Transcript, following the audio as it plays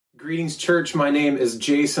Greetings, church. My name is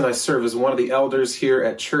Jason. I serve as one of the elders here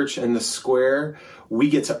at Church in the Square. We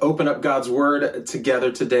get to open up God's Word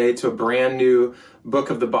together today to a brand new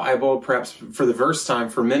book of the Bible, perhaps for the first time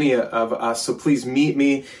for many of us. So please meet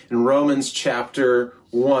me in Romans chapter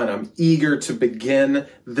 1. I'm eager to begin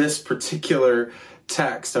this particular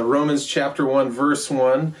text. Romans chapter 1, verse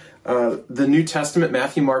 1. The New Testament,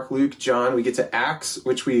 Matthew, Mark, Luke, John. We get to Acts,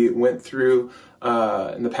 which we went through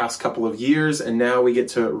in the past couple of years, and now we get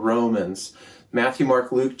to Romans. Matthew,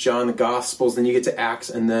 Mark, Luke, John, the Gospels, then you get to Acts,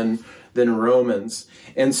 and then Romans.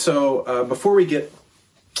 And so before we get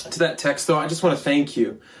to that text, though, I just want to thank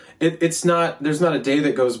you. There's not a day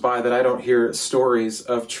that goes by that I don't hear stories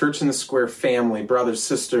of Church in the Square family, brothers,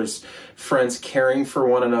 sisters, friends caring for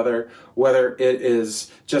one another, whether it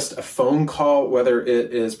is just a phone call, whether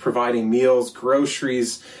it is providing meals,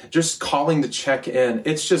 groceries, just calling to check in.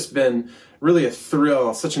 It's just been really a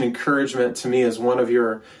thrill, such an encouragement to me as one of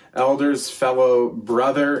your elders, fellow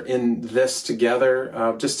brother in this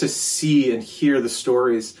together, just to see and hear the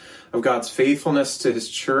stories of God's faithfulness to his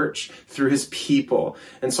church through his people.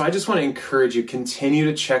 And so I just want to encourage you, continue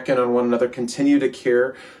to check in on one another, continue to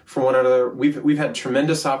care for one another. We've had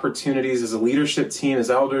tremendous opportunities as a leadership team, as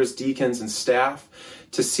elders, deacons, and staff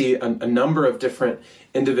to see a number of different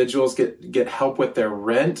individuals get help with their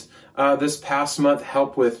rent this past month,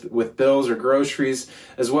 help with bills or groceries,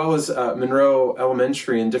 as well as Monroe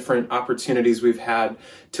Elementary and different opportunities we've had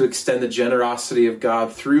to extend the generosity of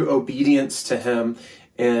God through obedience to him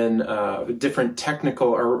in different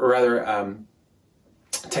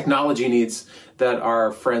technology needs that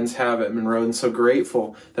our friends have at Monroe. And so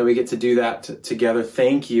grateful that we get to do that together.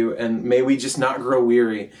 Thank you. And may we just not grow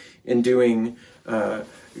weary in doing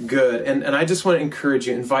good. And I just want to encourage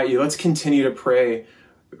you, invite you, let's continue to pray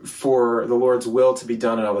for the Lord's will to be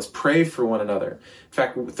done in all this. Pray for one another. In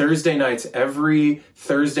fact, Thursday nights, every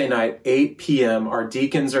Thursday night, 8 p.m., our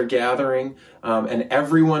deacons are gathering, and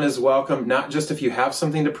everyone is welcome, not just if you have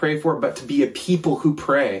something to pray for, but to be a people who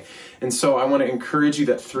pray. And so I want to encourage you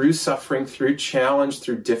that through suffering, through challenge,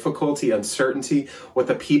 through difficulty, uncertainty, what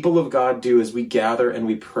the people of God do is we gather and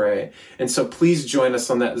we pray. And so please join us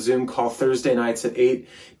on that Zoom call Thursday nights at 8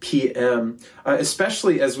 p.m.,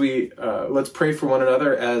 especially as we, let's pray for one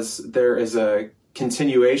another as there is a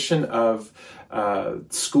continuation of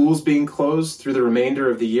schools being closed through the remainder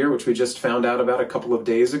of the year, which we just found out about a couple of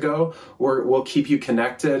days ago. We'll keep you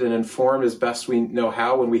connected and informed as best we know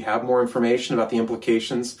how when we have more information about the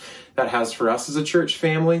implications that has for us as a church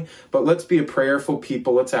family. But let's be a prayerful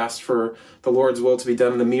people. Let's ask for the Lord's will to be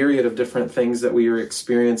done in the myriad of different things that we are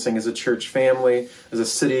experiencing as a church family, as a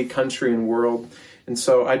city, country, and world. And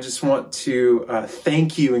so I just want to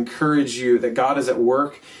thank you, encourage you that God is at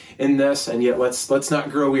work in this, and yet let's not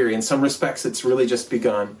grow weary. In some respects, it's really just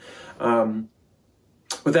begun.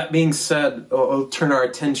 With that being said, I'll turn our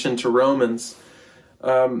attention to Romans.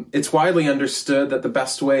 It's widely understood that the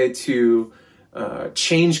best way to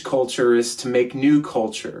change culture is to make new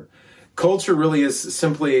culture. Culture really is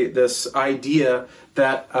simply this idea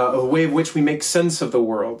that a way in which we make sense of the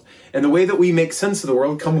world. And the way that we make sense of the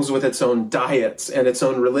world comes with its own diets and its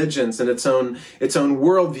own religions and its own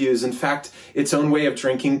worldviews. In fact, its own way of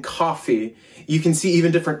drinking coffee. You can see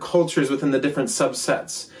even different cultures within the different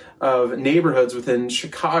subsets of neighborhoods within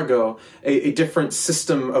Chicago, a different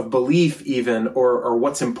system of belief even, or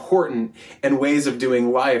what's important, and ways of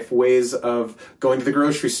doing life, ways of going to the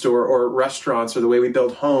grocery store or restaurants, or the way we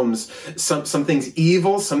build homes. Some things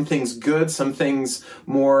evil, some things good, some things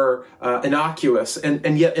more innocuous.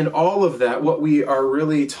 And yet in all of that, what we are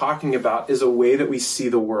really talking about is a way that we see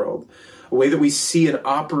the world, a way that we see and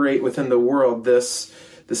operate within the world. This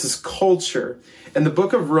is culture. And the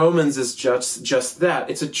book of Romans is just that.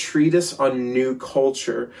 It's a treatise on new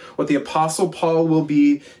culture. What the Apostle Paul will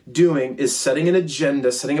be doing is setting an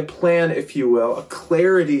agenda, setting a plan, if you will, a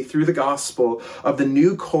clarity through the gospel of the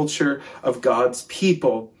new culture of God's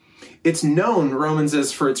people. It's known, Romans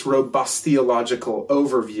is, for its robust theological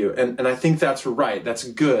overview, and I think that's right. That's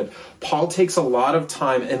good. Paul takes a lot of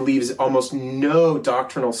time and leaves almost no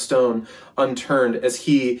doctrinal stone unturned as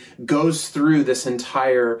he goes through this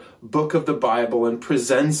entire book of the Bible and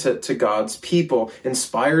presents it to God's people,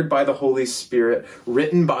 inspired by the Holy Spirit,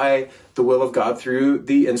 written by the will of God through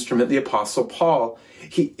the instrument, the Apostle Paul.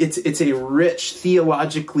 It's a rich,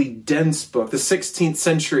 theologically dense book. The 16th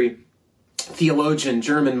century theologian,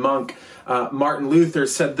 German monk, Martin Luther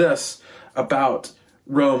said this about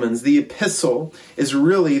Romans: the epistle is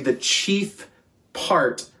really the chief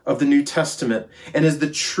part of the New Testament and is the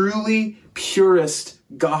truly purest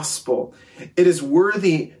gospel. It is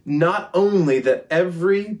worthy not only that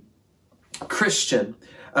every Christian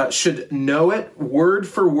should know it word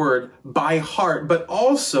for word by heart, but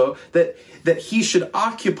also that he should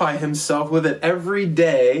occupy himself with it every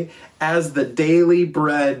day as the daily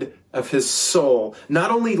bread of his soul.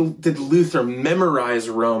 Not only did Luther memorize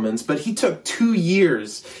Romans, but he took 2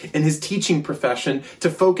 years in his teaching profession to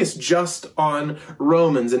focus just on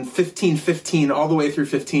Romans in 1515 all the way through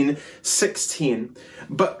 1516.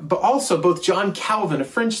 But also both John Calvin, a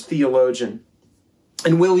French theologian,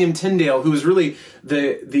 and William Tyndale, who was really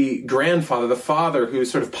the grandfather, the father who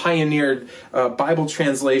sort of pioneered Bible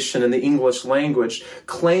translation in the English language,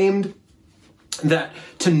 claimed that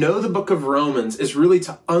to know the book of Romans is really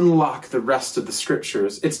to unlock the rest of the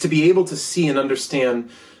scriptures. It's to be able to see and understand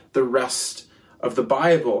the rest of the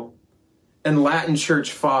Bible. And Latin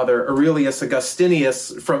church father Aurelius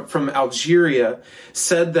Augustinus from Algeria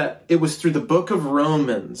said that it was through the book of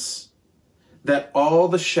Romans that all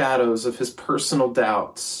the shadows of his personal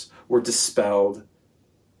doubts were dispelled.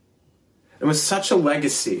 And with such a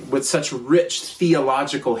legacy, with such rich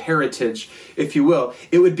theological heritage, if you will,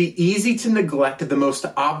 it would be easy to neglect the most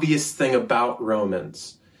obvious thing about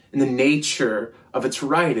Romans and the nature of its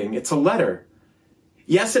writing. It's a letter.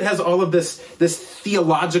 Yes, it has all of this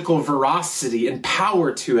theological veracity and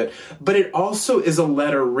power to it, but it also is a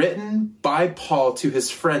letter written by Paul to his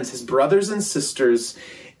friends, his brothers and sisters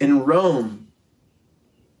in Rome.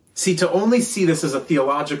 See, to only see this as a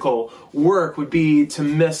theological work would be to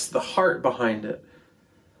miss the heart behind it.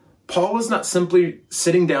 Paul was not simply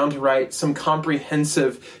sitting down to write some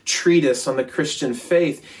comprehensive treatise on the Christian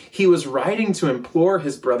faith. He was writing to implore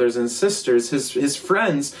his brothers and sisters, his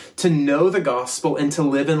friends, to know the gospel and to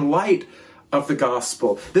live in light of the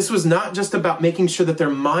gospel. This was not just about making sure that their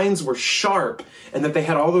minds were sharp and that they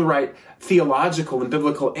had all the right theological and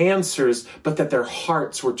biblical answers, but that their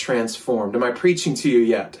hearts were transformed. Am I preaching to you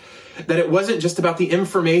yet? That it wasn't just about the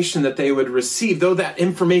information that they would receive, though that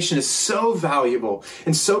information is so valuable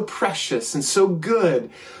and so precious and so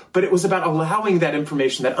good, but it was about allowing that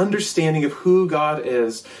information, that understanding of who God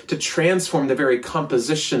is, to transform the very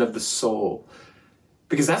composition of the soul.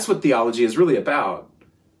 Because that's what theology is really about.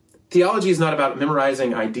 Theology is not about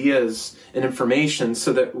memorizing ideas and information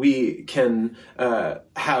so that we can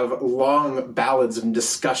have long ballads and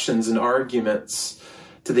discussions and arguments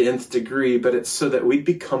to the nth degree, but it's so that we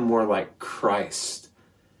become more like Christ.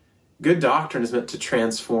 Good doctrine is meant to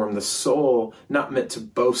transform the soul, not meant to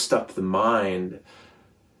boast up the mind.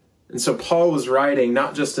 And so Paul was writing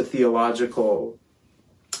not just a theologically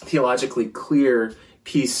clear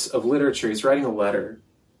piece of literature, he's writing a letter.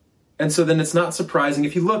 And so then it's not surprising,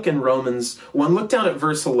 if you look in Romans 1, look down at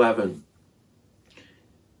verse 11.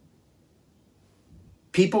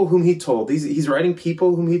 People whom he told, he's writing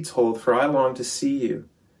people whom he told, for I long to see you,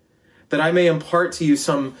 that I may impart to you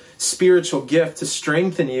some spiritual gift to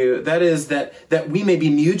strengthen you. That is, that we may be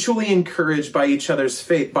mutually encouraged by each other's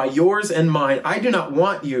faith, by yours and mine. I do not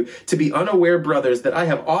want you to be unaware, brothers, that I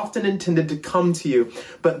have often intended to come to you,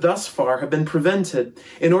 but thus far have been prevented,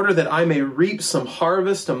 in order that I may reap some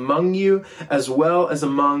harvest among you, as well as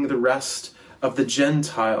among the rest of the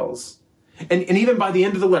Gentiles. And even by the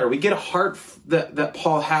end of the letter, we get a heart that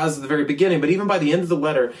Paul has at the very beginning, but even by the end of the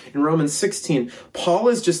letter in Romans 16, Paul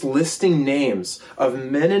is just listing names of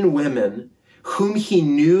men and women whom he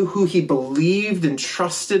knew, who he believed and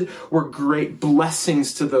trusted were great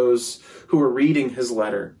blessings to those who were reading his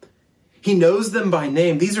letter. He knows them by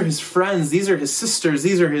name. These are his friends. These are his sisters.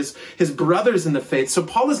 These are his brothers in the faith. So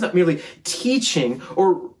Paul is not merely teaching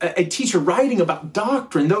or a teacher writing about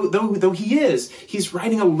doctrine, though he is. He's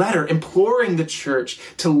writing a letter imploring the church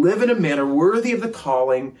to live in a manner worthy of the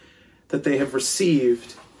calling that they have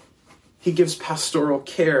received. He gives pastoral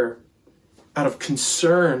care out of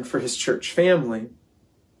concern for his church family.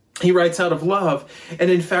 He writes out of love.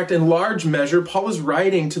 And in fact, in large measure, Paul is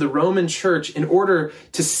writing to the Roman church in order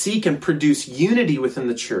to seek and produce unity within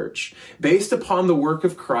the church based upon the work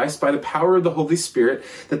of Christ by the power of the Holy Spirit,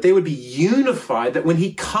 that they would be unified, that when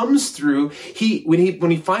he comes through, when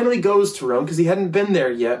he finally goes to Rome, because he hadn't been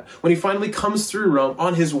there yet, when he finally comes through Rome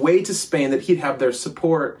on his way to Spain, that he'd have their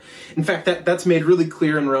support. In fact, that's made really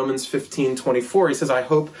clear in Romans 15:24. He says, I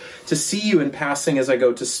hope to see you in passing as I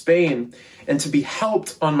go to Spain, and to be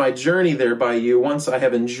helped on my journey there by you once I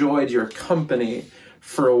have enjoyed your company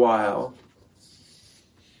for a while.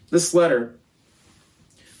 This letter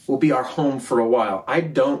will be our home for a while. I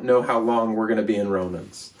don't know how long we're going to be in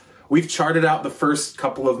Romans. We've charted out the first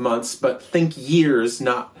couple of months, but think years,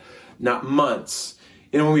 not months.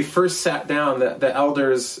 You know, when we first sat down, the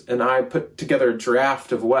elders and I put together a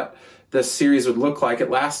draft of what this series would look like. It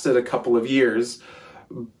lasted a couple of years,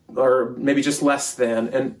 or maybe just less than.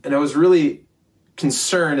 And I was really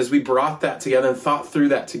concerned as we brought that together and thought through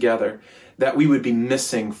that together, that we would be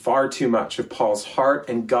missing far too much of Paul's heart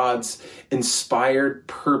and God's inspired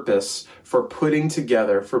purpose for putting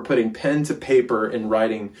pen to paper and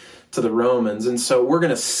writing to the Romans. And so we're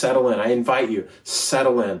going to settle in. I invite you,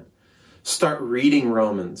 settle in. Start reading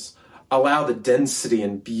Romans. Allow the density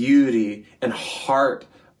and beauty and heart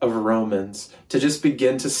of Romans to just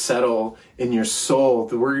begin to settle in your soul.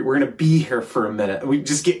 We're going to be here for a minute. We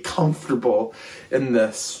just get comfortable in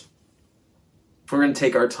this. We're going to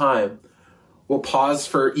take our time. We'll pause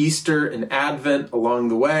for Easter and Advent along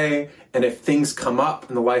the way. And if things come up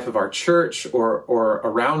in the life of our church or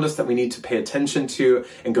around us that we need to pay attention to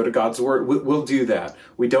and go to God's Word, we'll do that.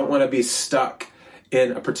 We don't want to be stuck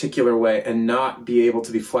in a particular way and not be able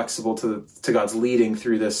to be flexible to God's leading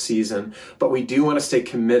through this season. But we do want to stay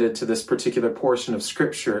committed to this particular portion of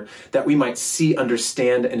Scripture that we might see,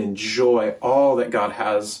 understand, and enjoy all that God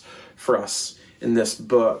has for us in this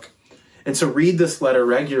book. And so read this letter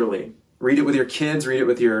regularly. Read it with your kids, read it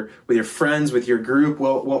with your friends, with your group.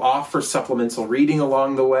 We'll offer supplemental reading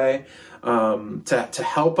along the way to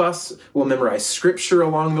help us. We'll memorize Scripture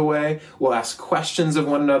along the way. We'll ask questions of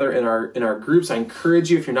one another in our groups. I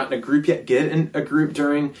encourage you, if you're not in a group yet, get in a group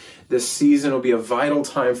during this season. It'll be a vital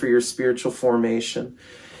time for your spiritual formation.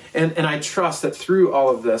 And I trust that through all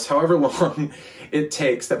of this, however long it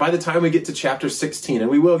takes, that by the time we get to chapter 16,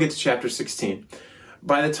 and we will get to chapter 16,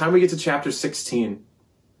 by the time we get to chapter 16,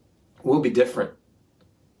 we'll be different.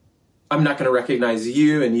 I'm not going to recognize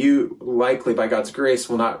you, and you likely, by God's grace,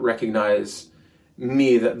 will not recognize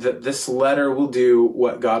me. That this letter will do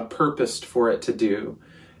what God purposed for it to do,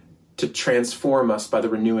 to transform us by the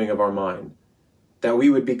renewing of our mind. That we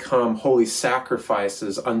would become holy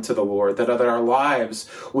sacrifices unto the Lord, that our lives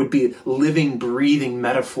would be living, breathing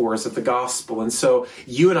metaphors of the gospel. And so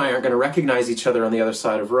you and I aren't going to recognize each other on the other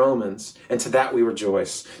side of Romans. And to that we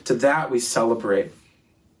rejoice. To that we celebrate.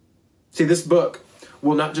 See, this book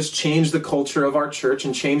will not just change the culture of our church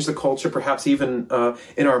and change the culture perhaps even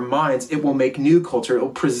in our minds. It will make new culture. It will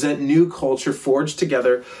present new culture forged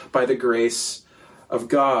together by the grace of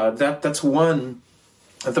God. That's one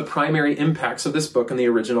of the primary impacts of this book in the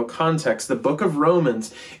original context. The book of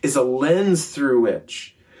Romans is a lens through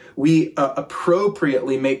which we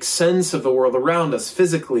appropriately make sense of the world around us,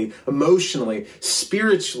 physically, emotionally,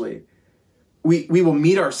 spiritually. We will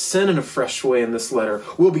meet our sin in a fresh way in this letter.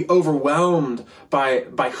 We'll be overwhelmed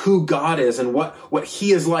by who God is and what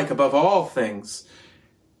He is like above all things.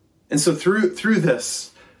 And so through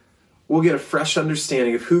this, we'll get a fresh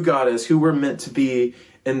understanding of who God is, who we're meant to be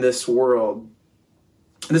in this world.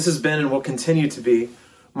 This has been and will continue to be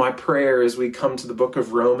my prayer as we come to the book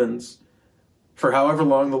of Romans for however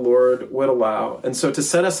long the Lord would allow. And so to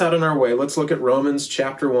set us out on our way, let's look at Romans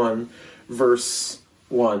chapter 1, verse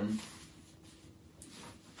 1.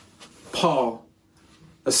 Paul,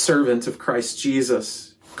 a servant of Christ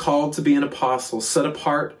Jesus, called to be an apostle, set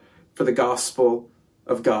apart for the gospel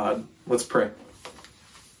of God. Let's pray.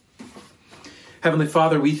 Heavenly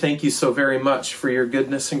Father, we thank you so very much for your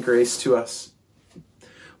goodness and grace to us.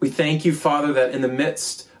 We thank you, Father, that in the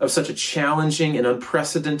midst of such a challenging and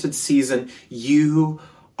unprecedented season, you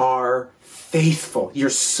are faithful. You're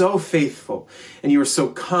so faithful, and you are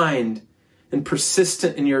so kind and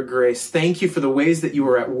persistent in your grace. Thank you for the ways that you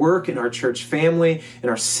are at work in our church family, in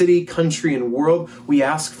our city, country, and world. We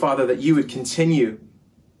ask, Father, that you would continue,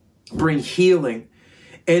 bring healing,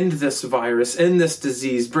 end this virus, end this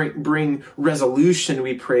disease, bring resolution,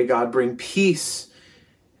 we pray, God, bring peace.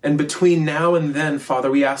 And between now and then,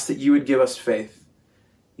 Father, we ask that you would give us faith.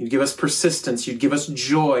 You'd give us persistence. You'd give us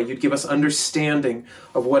joy. You'd give us understanding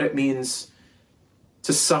of what it means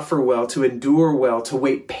to suffer well, to endure well, to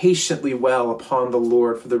wait patiently well upon the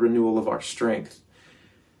Lord for the renewal of our strength.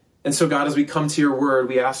 And so, God, as we come to your word,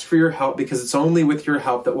 we ask for your help, because it's only with your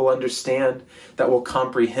help that we'll understand, that we'll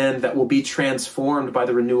comprehend, that we'll be transformed by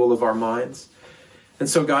the renewal of our minds. And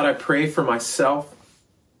so, God, I pray for myself.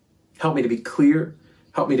 Help me to be clear.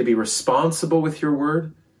 Help me to be responsible with your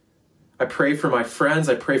word. I pray for my friends.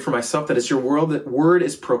 I pray for myself that as your word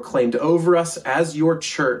is proclaimed over us as your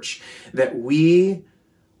church, that we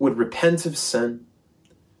would repent of sin,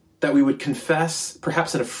 that we would confess,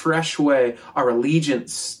 perhaps in a fresh way, our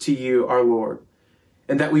allegiance to you, our Lord,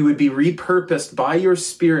 and that we would be repurposed by your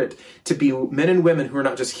Spirit to be men and women who are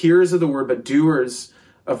not just hearers of the word, but doers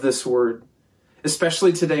of this word.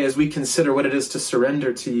 Especially today, as we consider what it is to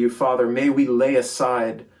surrender to you, Father, may we lay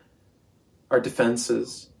aside our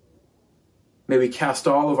defenses. May we cast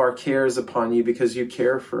all of our cares upon you, because you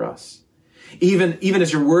care for us. Even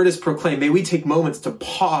as your word is proclaimed, may we take moments to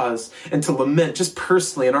pause and to lament just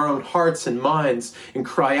personally in our own hearts and minds and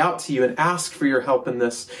cry out to you and ask for your help in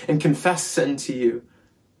this and confess sin to you.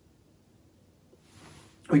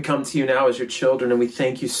 We come to you now as your children, and we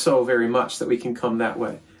thank you so very much that we can come that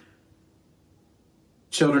way.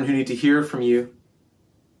 Children who need to hear from you.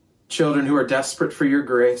 Children who are desperate for your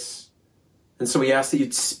grace. And so we ask that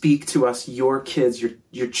you'd speak to us, your kids,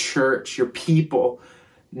 your church, your people.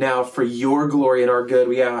 Now, for your glory and our good,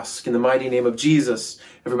 we ask in the mighty name of Jesus.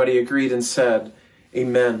 Everybody agreed and said,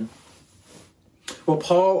 amen. Well,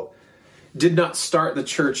 Paul did not start the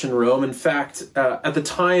church in Rome. In fact, at the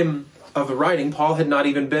time of the writing, Paul had not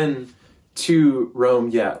even been to Rome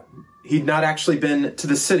yet. He'd not actually been to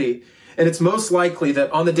the city. And it's most likely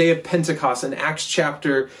that on the day of Pentecost in Acts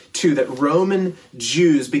chapter 2, that Roman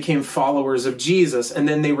Jews became followers of Jesus, and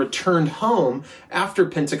then they returned home after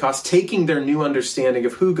Pentecost, taking their new understanding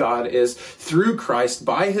of who God is through Christ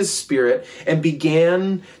by his Spirit, and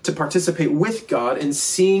began to participate with God in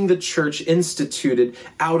seeing the church instituted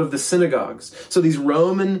out of the synagogues. So these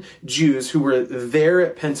Roman Jews who were there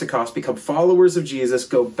at Pentecost become followers of Jesus,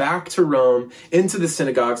 go back to Rome into the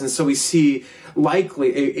synagogues, and so we see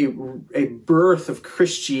likely a birth of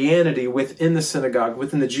Christianity within the synagogue,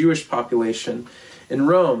 within the Jewish population in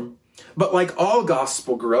Rome. But like all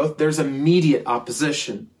gospel growth, there's immediate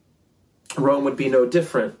opposition. Rome would be no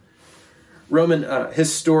different. Roman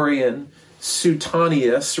historian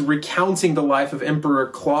Suetonius, recounting the life of Emperor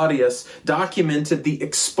Claudius, documented the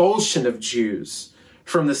expulsion of Jews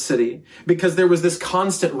from the city because there was this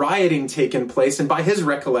constant rioting taking place. And by his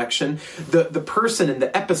recollection, the person in the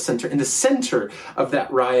epicenter, in the center of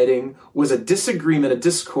that rioting, was a disagreement, a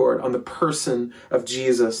discord on the person of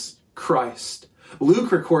Jesus Christ.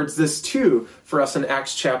 Luke records this too for us in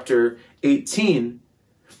Acts chapter 18.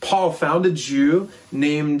 Paul found a Jew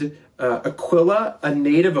named Aquila, a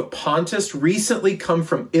native of Pontus, recently come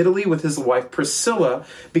from Italy with his wife Priscilla,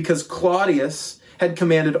 because Claudius had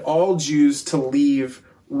commanded all Jews to leave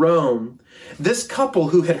Rome. This couple,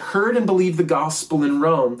 who had heard and believed the gospel in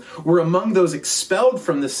Rome, were among those expelled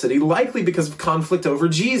from the city, likely because of conflict over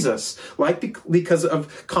Jesus, because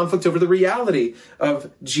of conflict over the reality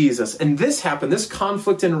of Jesus. And this happened, this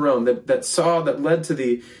conflict in Rome that led to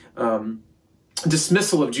the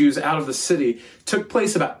dismissal of Jews out of the city, took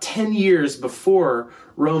place about 10 years before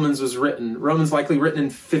Romans was written. Romans likely written in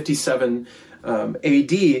 57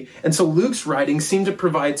 AD. And so Luke's writing seemed to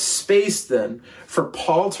provide space then for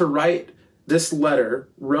Paul to write this letter,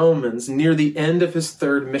 Romans, near the end of his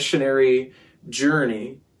third missionary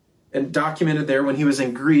journey, and documented there when he was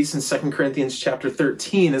in Greece in 2 Corinthians chapter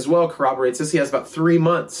 13 as well corroborates this. He has about 3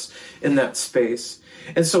 months in that space.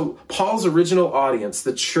 And so Paul's original audience,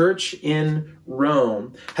 the church in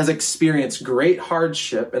Rome, has experienced great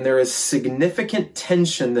hardship, and there is significant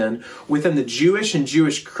tension then within the Jewish and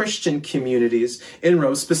Jewish Christian communities in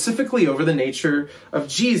Rome, specifically over the nature of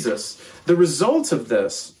Jesus. The result of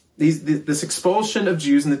this expulsion of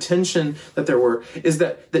Jews and the tension that there were is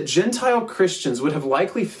that Gentile Christians would have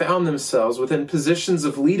likely found themselves within positions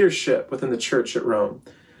of leadership within the church at Rome.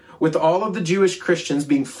 With all of the Jewish Christians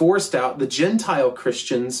being forced out, the Gentile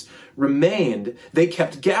Christians remained. They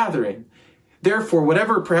kept gathering. Therefore,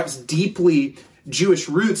 whatever perhaps deeply Jewish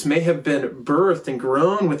roots may have been birthed and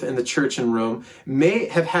grown within the church in Rome may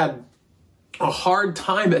have had a hard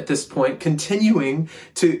time at this point continuing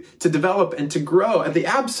to develop and to grow at the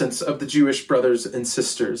absence of the Jewish brothers and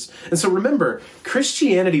sisters. And so remember,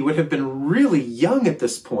 Christianity would have been really young at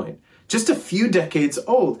this point, just a few decades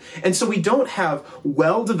old. And so we don't have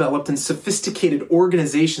well-developed and sophisticated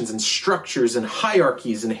organizations and structures and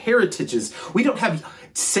hierarchies and heritages. We don't have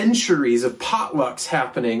centuries of potlucks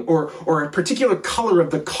happening or a particular color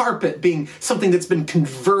of the carpet being something that's been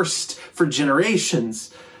conversed for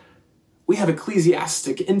generations. We have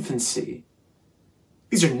ecclesiastic infancy.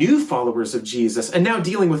 These are new followers of Jesus and now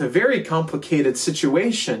dealing with a very complicated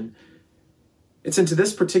situation. It's into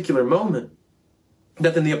this particular moment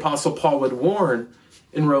that then the Apostle Paul would warn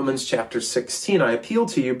in Romans chapter 16, I appeal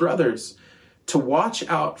to you, brothers, to watch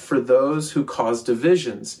out for those who cause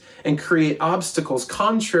divisions and create obstacles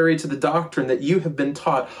contrary to the doctrine that you have been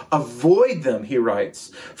taught. Avoid them, he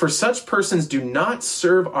writes, for such persons do not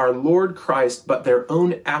serve our Lord Christ, but their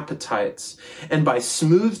own appetites. And by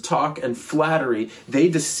smooth talk and flattery, they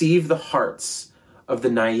deceive the hearts of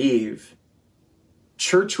the naive.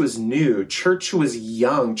 Church was new, church was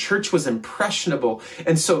young, church was impressionable.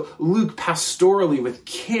 And so Luke pastorally, with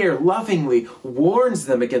care, lovingly warns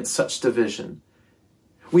them against such division.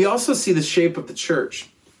 We also see the shape of the church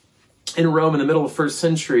in Rome in the middle of the first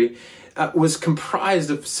century was comprised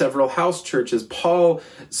of several house churches. Paul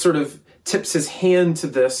sort of tips his hand to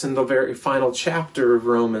this in the very final chapter of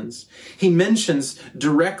Romans. He mentions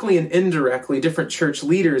directly and indirectly different church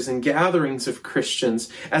leaders and gatherings of Christians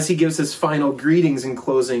as he gives his final greetings and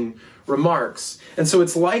closing remarks. And so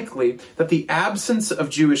it's likely that the absence of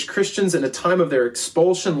Jewish Christians in a time of their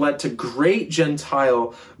expulsion led to great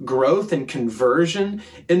Gentile growth and conversion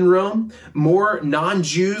in Rome. More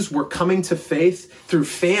non-Jews were coming to faith through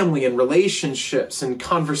family and relationships and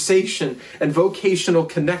conversation and vocational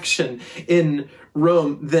connection in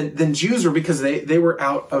Rome than Jews were, because they were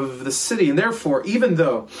out of the city. And therefore, even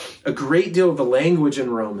though a great deal of the language in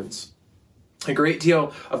Romans, a great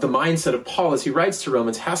deal of the mindset of Paul as he writes to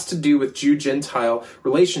Romans has to do with Jew-Gentile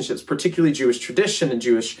relationships, particularly Jewish tradition and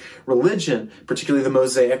Jewish religion, particularly the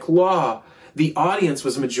Mosaic Law. The audience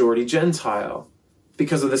was majority Gentile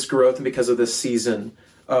because of this growth and because of this season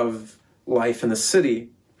of life in the city.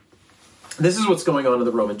 This is what's going on in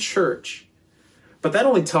the Roman church. But that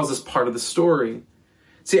only tells us part of the story.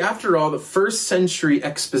 See, after all, the first century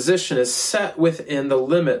exposition is set within the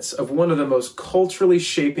limits of one of the most culturally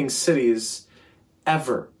shaping cities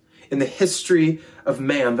ever in the history of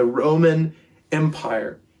man, the Roman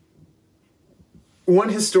Empire. One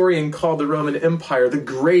historian called the Roman Empire the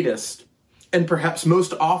greatest and perhaps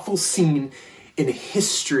most awful scene in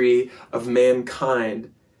history of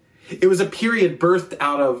mankind. It was a period birthed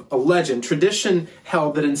out of a legend. Tradition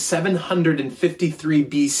held that in 753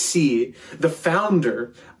 BC, the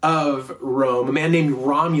founder of Rome, a man named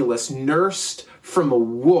Romulus, nursed from a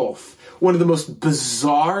wolf one of the most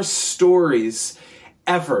bizarre stories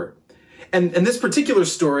ever. And this particular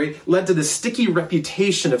story led to the sticky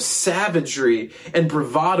reputation of savagery and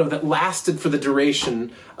bravado that lasted for the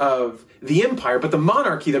duration of the empire. But the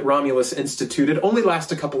monarchy that Romulus instituted only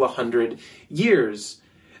lasted a couple of hundred years,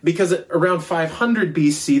 because around 500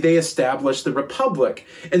 BC, they established the Republic.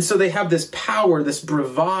 And so they have this power, this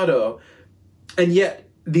bravado, and yet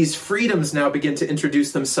these freedoms now begin to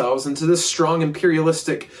introduce themselves into this strong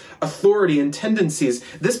imperialistic authority and tendencies.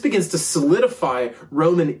 This begins to solidify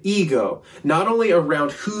Roman ego, not only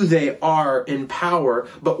around who they are in power,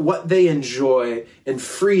 but what they enjoy in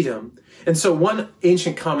freedom. And so one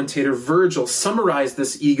ancient commentator, Virgil, summarized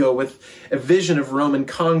this ego with a vision of Roman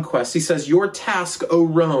conquest. He says, "Your task, O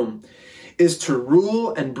Rome, is to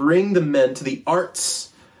rule and bring the men to the arts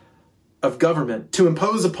of government, to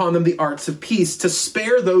impose upon them the arts of peace, to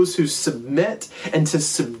spare those who submit, and to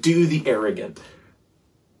subdue the arrogant."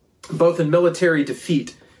 Both in military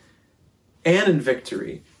defeat and in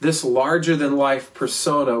victory, this larger-than-life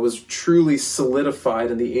persona was truly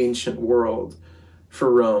solidified in the ancient world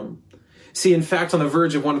for Rome. See, in fact, on the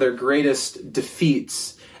verge of one of their greatest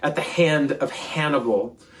defeats at the hand of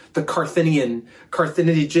Hannibal, the Carthaginian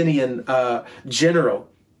general,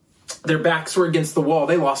 their backs were against the wall.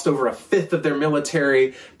 They lost over a fifth of their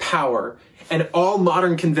military power. And all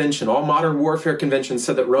modern warfare conventions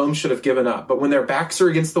said that Rome should have given up. But when their backs are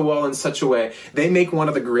against the wall in such a way, they make one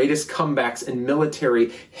of the greatest comebacks in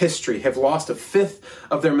military history, have lost a fifth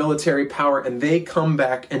of their military power, and they come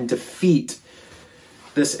back and defeat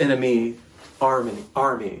this enemy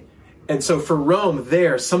army. And so for Rome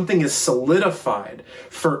there, something is solidified,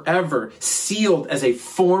 forever, sealed as a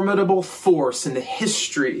formidable force in the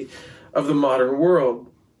history of the modern world.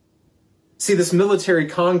 See, this military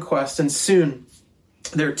conquest, and soon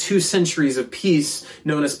their 2 centuries of peace,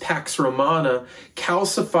 known as Pax Romana,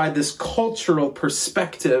 calcified this cultural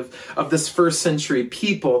perspective of this first century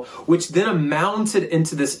people, which then amounted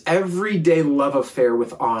into this everyday love affair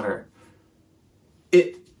with honor.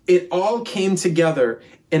 It all came together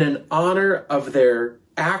in an honor of their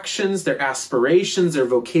actions, their aspirations, their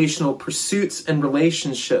vocational pursuits and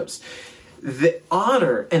relationships. The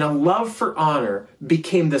honor and a love for honor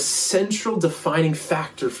became the central defining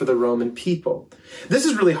factor for the Roman people. This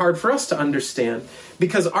is really hard for us to understand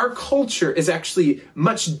because our culture is actually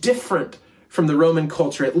much different from the Roman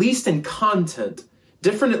culture, at least in content,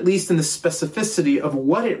 different at least in the specificity of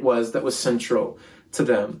what it was that was central to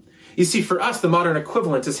them. You see, for us, the modern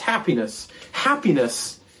equivalent is happiness.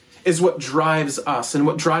 Happiness is what drives us and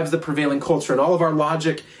what drives the prevailing culture and all of our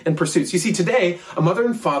logic and pursuits. You see, today, a mother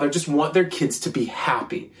and father just want their kids to be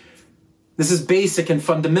happy. This is basic and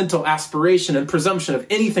fundamental aspiration and presumption of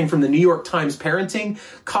anything from the New York Times parenting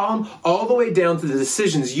column all the way down to the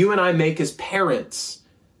decisions you and I make as parents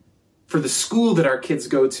for the school that our kids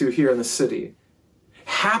go to here in the city.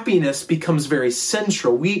 Happiness becomes very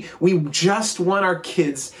central. We just want our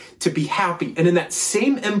kids to be happy. And in that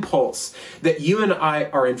same impulse that you and I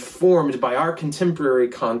are informed by our contemporary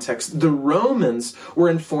context, the Romans were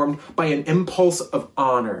informed by an impulse of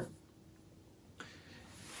honor.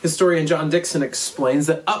 Historian John Dickson explains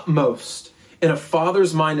that upmost in a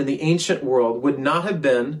father's mind in the ancient world would not have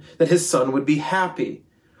been that his son would be happy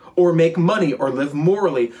or make money or live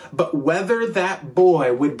morally, but whether that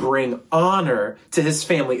boy would bring honor to his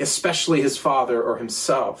family, especially his father or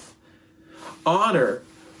himself. Honor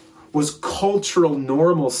was cultural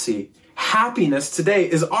normalcy. Happiness today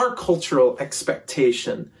is our cultural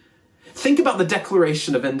expectation. Think about the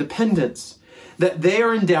Declaration of Independence, that they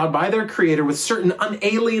are endowed by their Creator with certain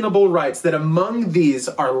unalienable rights, that among these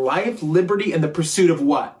are life, liberty, and the pursuit of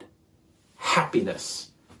what? Happiness.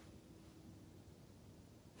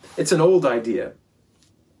 It's an old idea.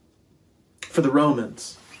 For the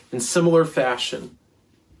Romans, in similar fashion,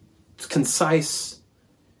 it's concise,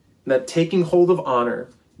 that taking hold of honor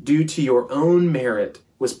due to your own merit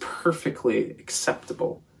was perfectly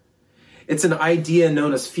acceptable. It's an idea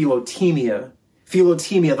known as philotimia.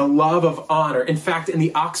 Philotimia, the love of honor. In fact, in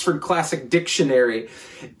the Oxford Classic Dictionary,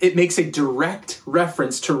 it makes a direct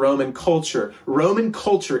reference to Roman culture. Roman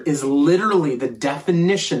culture is literally the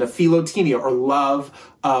definition of philotimia, or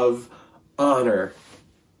love of honor.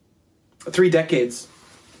 3 decades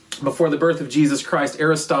before the birth of Jesus Christ,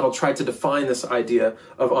 Aristotle tried to define this idea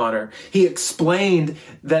of honor. He explained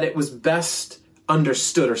that it was best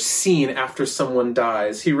understood or seen after someone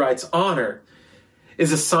dies. He writes, honor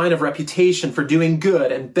is a sign of reputation for doing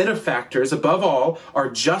good, and benefactors, above all, are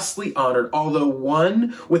justly honored, although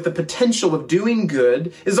one with the potential of doing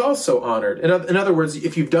good is also honored. In other words,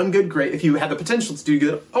 if you've done good, great. If you have the potential to do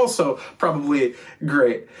good, also probably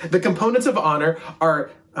great. The components of honor are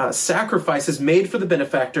sacrifices made for the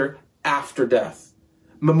benefactor after death.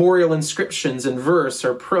 Memorial inscriptions in verse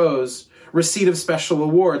or prose, receipt of special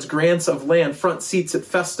awards, grants of land, front seats at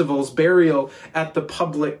festivals, burial at the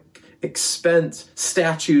public expense,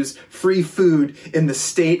 statues, free food in the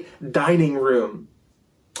state dining room.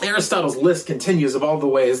 Aristotle's list continues of all the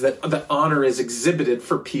ways that honor is exhibited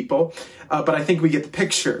for people, but I think we get the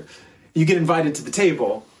picture. You get invited to the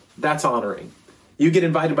table, that's honoring. You get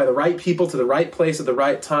invited by the right people to the right place at the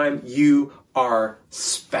right time, you are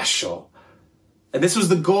special. And this was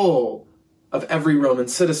the goal of every Roman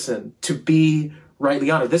citizen, to be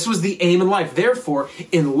rightly honored. This was the aim in life. Therefore,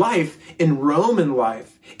 in life, in Roman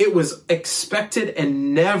life, it was expected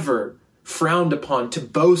and never frowned upon to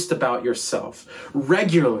boast about yourself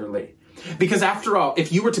regularly. Because after all,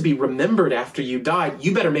 if you were to be remembered after you died,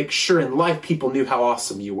 you better make sure in life people knew how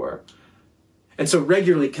awesome you were. And so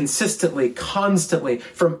regularly, consistently, constantly,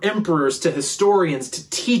 from emperors to historians to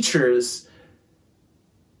teachers,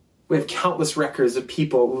 we have countless records of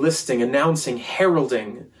people listing, announcing,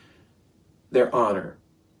 heralding their honor.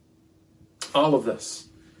 All of this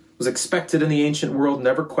was expected in the ancient world,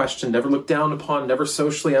 never questioned, never looked down upon, never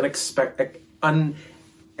socially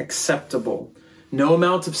unacceptable. No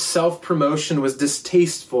amount of self-promotion was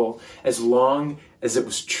distasteful as long as it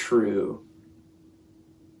was true.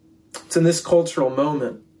 It's in this cultural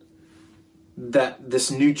moment that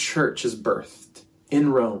this new church is birthed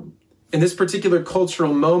in Rome. In this particular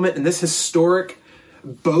cultural moment, in this historic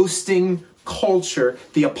boasting culture,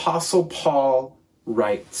 the Apostle Paul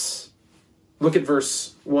writes. Look at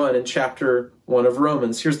verse 1 in chapter 1 of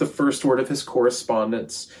Romans. Here's the first word of his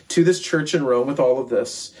correspondence to this church in Rome with all of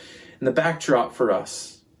this. And the backdrop for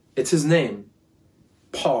us, it's his name,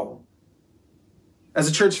 Paul. As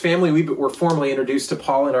a church family, we were formally introduced to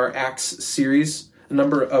Paul in our Acts series a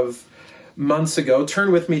number of months ago.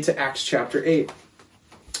 Turn with me to Acts chapter 8.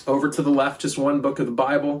 Over to the left, just one book of the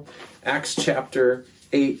Bible, Acts chapter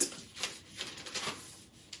 8.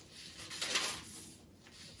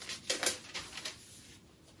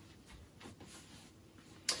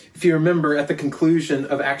 If you remember, at the conclusion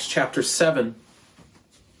of Acts chapter 7,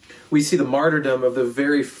 we see the martyrdom of the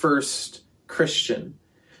very first Christian.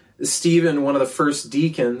 Stephen, one of the first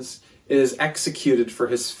deacons, is executed for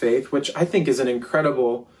his faith, which I think is an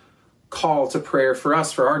incredible call to prayer for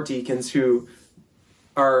us, for our deacons who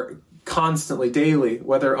are constantly, daily,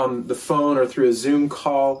 whether on the phone or through a Zoom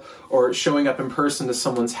call or showing up in person to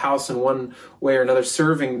someone's house in one way or another,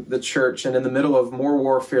 serving the church and in the middle of more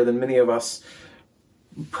warfare than many of us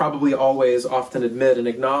probably always often admit and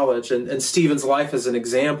acknowledge. And Stephen's life is an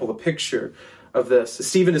example, a picture of this.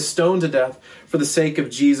 Stephen is stoned to death for the sake of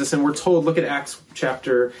Jesus, and we're told, look at Acts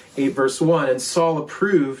chapter 8, verse 1, and Saul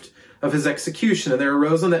approved of his execution, and there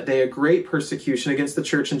arose on that day a great persecution against the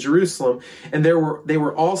church in Jerusalem, and they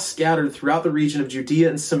were all scattered throughout the region of Judea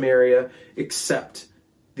and Samaria, except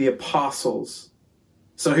the apostles.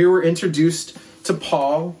 So here we're introduced to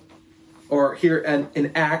Paul, or here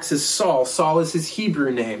in Acts is Saul. Saul is his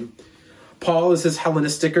Hebrew name. Paul is his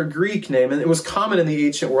Hellenistic or Greek name, and it was common in the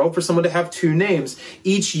ancient world for someone to have two names,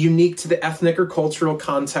 each unique to the ethnic or cultural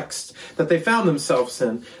context that they found themselves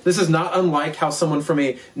in. This is not unlike how someone from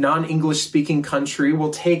a non-English speaking country will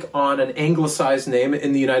take on an anglicized name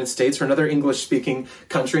in the United States or another English speaking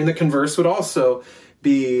country, and the converse would also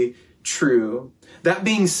be true. That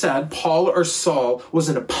being said, Paul or Saul was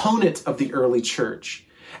an opponent of the early church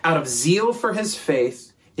out of zeal for his faith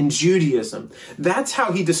in Judaism. That's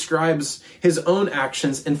how he describes his own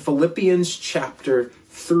actions in Philippians chapter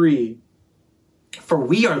 3. For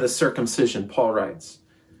we are the circumcision, Paul writes,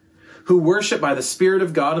 who worship by the Spirit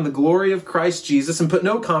of God and the glory of Christ Jesus and put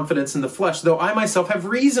no confidence in the flesh, though I myself have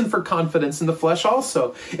reason for confidence in the flesh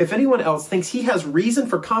also. If anyone else thinks he has reason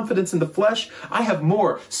for confidence in the flesh, I have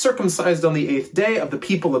more. Circumcised on the 8th day, of the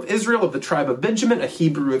people of Israel, of the tribe of Benjamin, a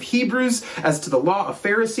Hebrew of Hebrews, as to the law a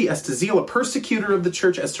Pharisee, as to zeal a persecutor of the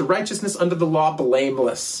church, as to righteousness under the law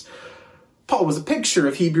blameless. Paul was a picture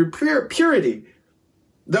of Hebrew purity.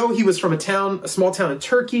 Though he was from a small town in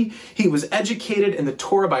Turkey, he was educated in the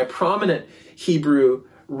Torah by a prominent Hebrew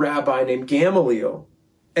rabbi named Gamaliel.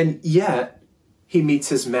 And yet, he meets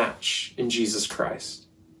his match in Jesus Christ.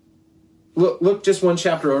 Look just one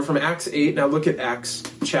chapter over from Acts 8. Now look at Acts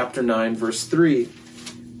chapter 9, verse 3.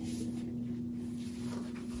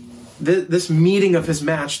 This meeting of his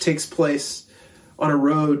match takes place on a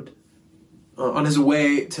road on his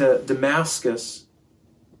way to Damascus.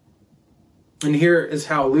 And here is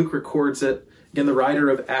how Luke records it. Again, the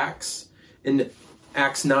writer of Acts, in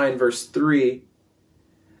Acts 9, verse 3.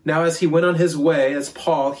 Now as he went on his way, as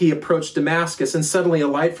Paul, he approached Damascus, and suddenly a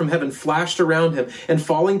light from heaven flashed around him, and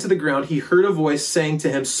falling to the ground, he heard a voice saying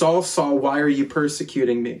to him, Saul, Saul, why are you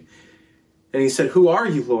persecuting me? And he said, Who are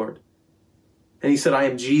you, Lord? And he said, I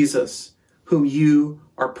am Jesus, whom you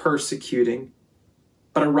are persecuting.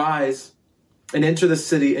 But arise and enter the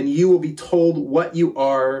city, and you will be told what you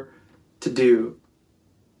are to do.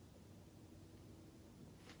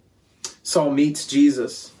 Saul meets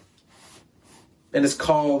Jesus and is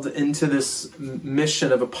called into this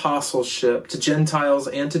mission of apostleship to Gentiles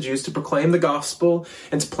and to Jews to proclaim the gospel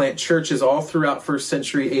and to plant churches all throughout first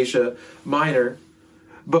century Asia Minor.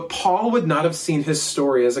 But Paul would not have seen his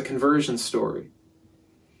story as a conversion story.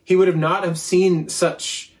 He would have not have seen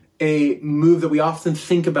such a move that we often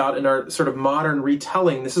think about in our sort of modern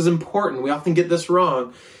retelling. This is important. We often get this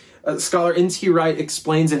wrong. Scholar N.T. Wright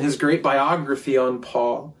explains in his great biography on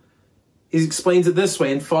Paul. He explains it this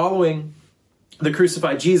way: in following the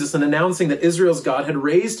crucified Jesus and announcing that Israel's God had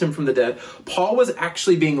raised him from the dead, Paul was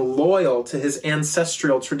actually being loyal to his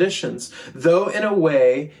ancestral traditions, though in a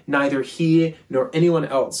way neither he nor anyone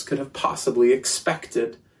else could have possibly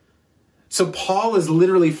expected. So Paul is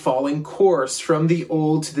literally falling course from the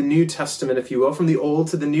Old to the New Testament, if you will, from the Old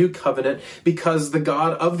to the New Covenant, because the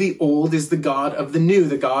God of the Old is the God of the New.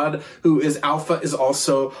 The God who is Alpha is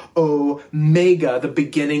also Omega, the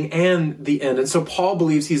beginning and the end. And so Paul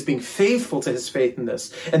believes he's being faithful to his faith in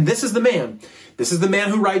this. And this is the man. This is the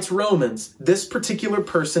man who writes Romans. This particular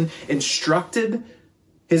person instructed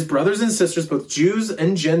his brothers and sisters, both Jews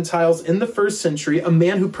and Gentiles in the first century, a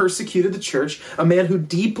man who persecuted the church, a man who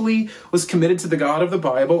deeply was committed to the God of the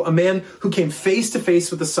Bible, a man who came face to face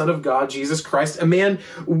with the Son of God, Jesus Christ, a man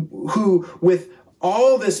who, with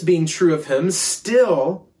all this being true of him,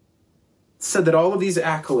 still said that all of these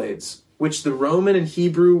accolades, which the Roman and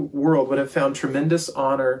Hebrew world would have found tremendous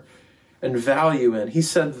honor and value in, he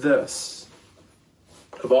said this: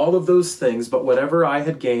 of all of those things, but whatever I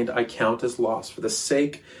had gained, I count as loss for the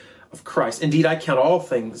sake of Christ. Indeed, I count all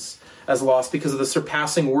things as loss because of the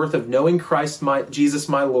surpassing worth of knowing Christ, Jesus,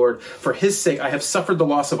 my Lord. For his sake, I have suffered the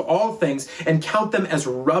loss of all things and count them as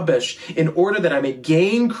rubbish in order that I may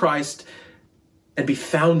gain Christ and be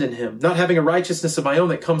found in him, not having a righteousness of my own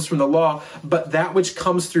that comes from the law, but that which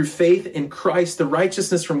comes through faith in Christ, the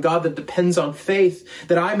righteousness from God that depends on faith,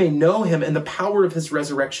 that I may know him and the power of his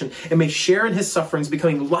resurrection, and may share in his sufferings,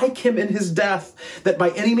 becoming like him in his death, that by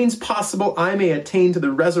any means possible I may attain to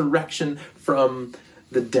the resurrection from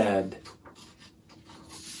the dead.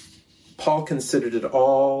 Paul considered it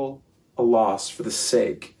all a loss for the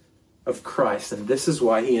sake of Christ, and this is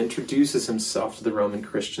why he introduces himself to the Roman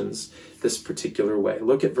Christians this particular way.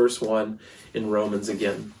 Look at verse 1 in Romans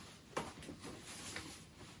again.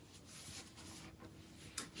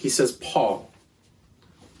 He says, Paul,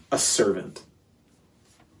 a servant.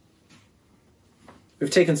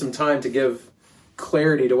 We've taken some time to give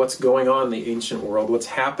clarity to what's going on in the ancient world, what's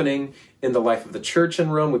happening in the life of the church in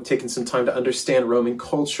Rome. We've taken some time to understand Roman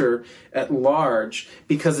culture at large,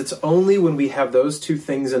 because it's only when we have those two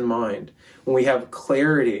things in mind, when we have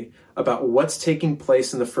clarity about what's taking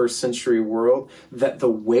place in the first century world, that the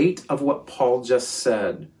weight of what Paul just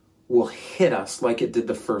said will hit us like it did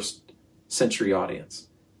the first century audience.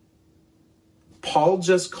 Paul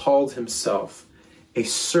just called himself a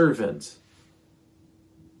servant.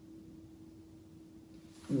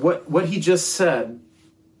 What he just said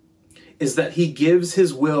is that he gives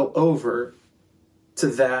his will over to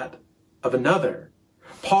that of another.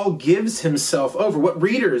 Paul gives himself over. What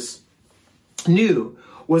readers knew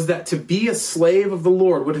was that to be a slave of the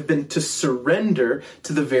Lord would have been to surrender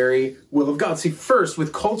to the very will of God. See, first,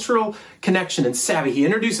 with cultural connection and savvy, he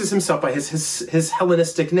introduces himself by his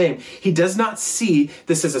Hellenistic name. He does not see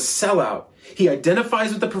this as a sellout. He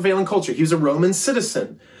identifies with the prevailing culture. He was a Roman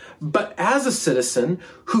citizen. But as a citizen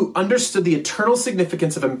who understood the eternal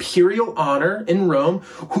significance of imperial honor in Rome,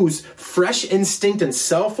 whose fresh instinct and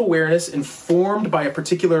self-awareness informed by a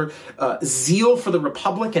particular zeal for the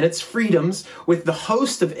Republic and its freedoms, with the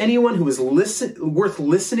host of anyone who was worth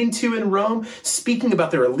listening to in Rome, speaking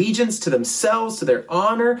about their allegiance to themselves, to their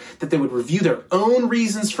honor, that they would review their own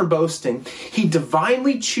reasons for boasting, he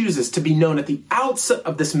divinely chooses to be known at the outset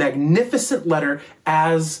of this magnificent letter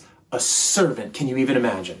as a servant. Can you even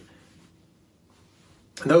imagine?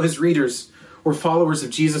 Though his readers were followers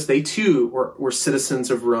of Jesus, they too were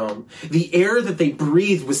citizens of Rome. The air that they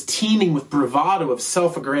breathed was teeming with bravado of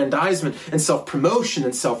self-aggrandizement and self-promotion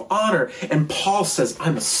and self-honor. And Paul says,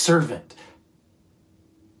 I'm a servant.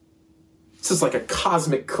 This is like a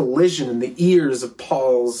cosmic collision in the ears of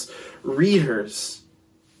Paul's readers.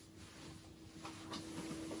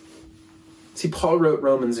 See, Paul wrote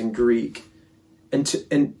Romans in Greek. And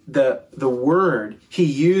the word he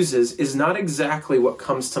uses is not exactly what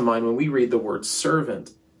comes to mind when we read the word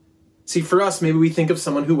servant. See, for us, maybe we think of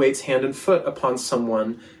someone who waits hand and foot upon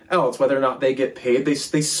someone else, whether or not they get paid. They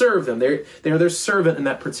serve them. They are their servant in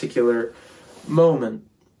that particular moment.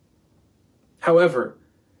 However,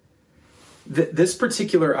 this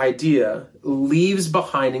particular idea leaves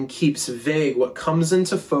behind and keeps vague what comes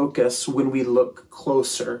into focus when we look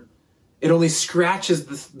closer. It only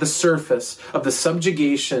scratches the surface of the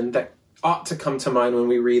subjugation that ought to come to mind when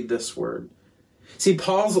we read this word. See,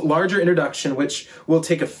 Paul's larger introduction, which will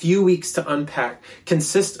take a few weeks to unpack,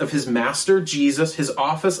 consists of his master, Jesus, his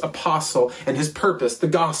office, apostle, and his purpose, the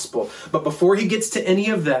gospel. But before he gets to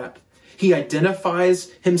any of that, he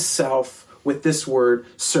identifies himself with this word,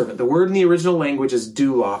 servant. The word in the original language is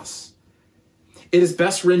doulos. It is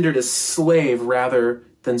best rendered as slave rather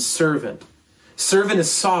than servant. Servant is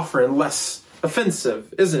softer and less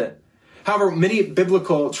offensive, isn't it? However, many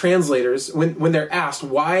biblical translators, when they're asked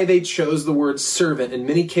why they chose the word servant, in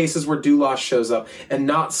many cases where doulos shows up and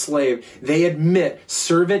not slave, they admit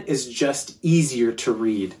servant is just easier to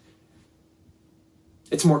read.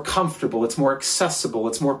 It's more comfortable, it's more accessible,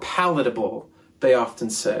 it's more palatable, they often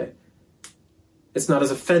say. It's not as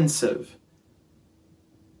offensive.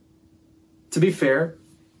 To be fair,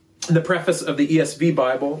 in the preface of the ESV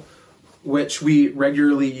Bible, which we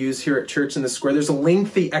regularly use here at Church in the Square, there's a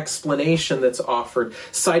lengthy explanation that's offered,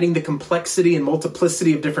 citing the complexity and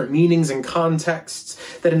multiplicity of different meanings and contexts,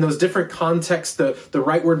 that in those different contexts, the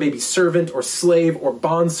right word may be servant or slave or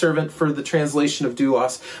bondservant for the translation of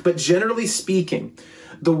doulos. But generally speaking,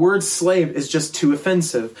 the word slave is just too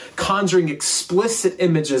offensive, conjuring explicit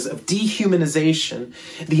images of dehumanization,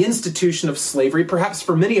 the institution of slavery, perhaps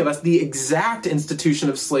for many of us, the exact institution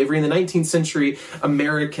of slavery in the 19th century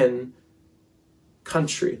American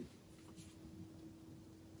country.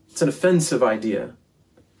 It's an offensive idea.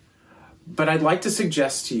 But I'd like to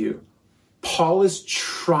suggest to you, Paul is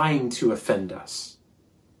trying to offend us.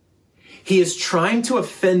 He is trying to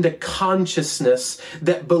offend a consciousness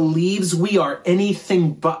that believes we are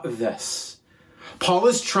anything but this. Paul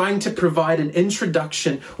is trying to provide an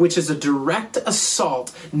introduction which is a direct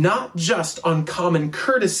assault, not just on common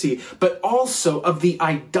courtesy, but also of the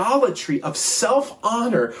idolatry of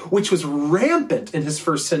self-honor, which was rampant in his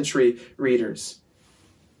first century readers.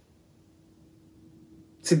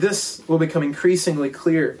 See, this will become increasingly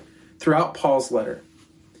clear throughout Paul's letter.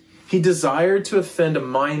 He desired to offend a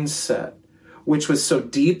mindset which was so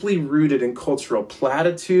deeply rooted in cultural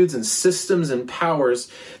platitudes and systems and powers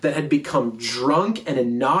that had become drunk and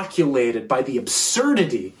inoculated by the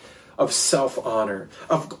absurdity of self-honor,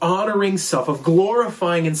 of honoring self, of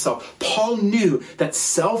glorifying himself. Paul knew that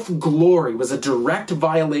self-glory was a direct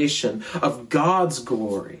violation of God's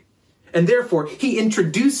glory. And therefore, he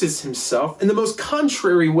introduces himself in the most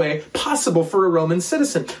contrary way possible for a Roman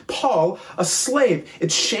citizen. Paul, a slave.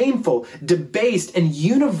 It's shameful, debased, and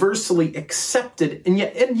universally accepted, and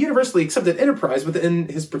universally accepted enterprise within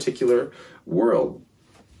his particular world.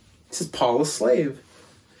 This is Paul, a slave.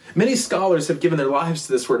 Many scholars have given their lives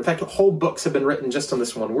to this word. In fact, whole books have been written just on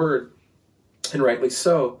this one word, and rightly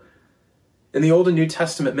so. In the Old and New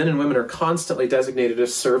Testament, men and women are constantly designated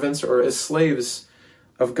as servants or as slaves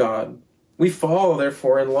of God. We fall,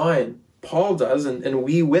 therefore, in line. Paul does, and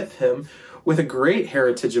we with him, with a great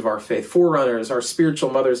heritage of our faith, forerunners, our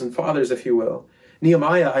spiritual mothers and fathers, if you will.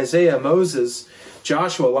 Nehemiah, Isaiah, Moses,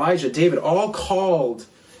 Joshua, Elijah, David, all called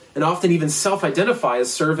and often even self-identify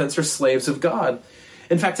as servants or slaves of God.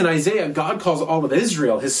 In fact, in Isaiah, God calls all of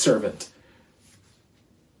Israel his servant.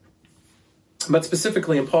 But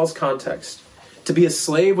specifically in Paul's context, to be a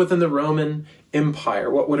slave within the Roman Empire,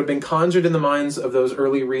 what would have been conjured in the minds of those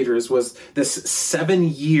early readers was this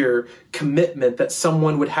 7-year commitment that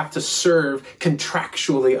someone would have to serve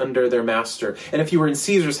contractually under their master. And if you were in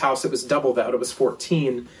Caesar's house, it was double that. It was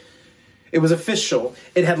 14. It was official.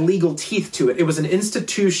 It had legal teeth to it. It was an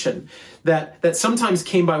institution that sometimes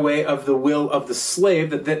came by way of the will of the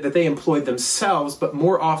slave that they employed themselves, but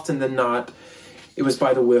more often than not, it was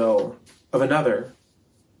by the will of another.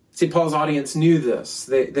 See, Paul's audience knew this.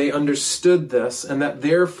 They understood this, and that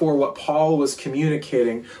therefore what Paul was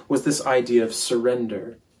communicating was this idea of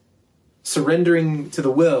surrender. Surrendering to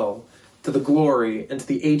the will, to the glory, and to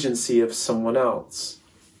the agency of someone else.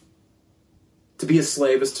 To be a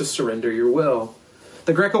slave is to surrender your will.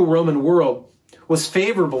 The Greco-Roman world was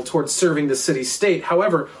favorable towards serving the city-state.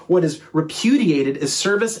 However, what is repudiated is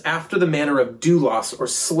service after the manner of doulos, or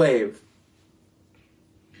slave,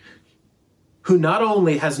 who not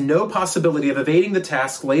only has no possibility of evading the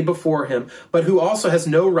task laid before him, but who also has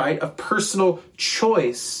no right of personal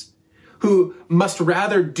choice, who must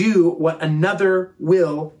rather do what another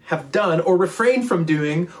will have done or refrain from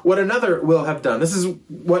doing what another will have done. This is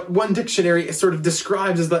what one dictionary sort of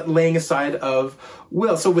describes as that laying aside of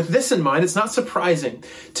will. So with this in mind, it's not surprising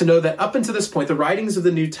to know that up until this point, the writings of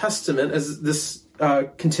the New Testament, as this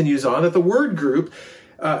continues on, that the word group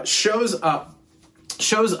shows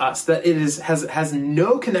us that it has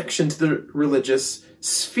no connection to the religious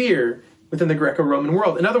sphere within the Greco-Roman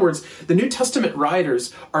world. In other words, the New Testament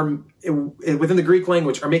writers are, within the Greek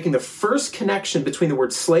language, are making the first connection between the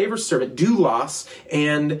word slave or servant, doulos,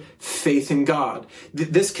 and faith in God.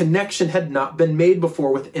 This connection had not been made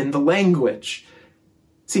before within the language.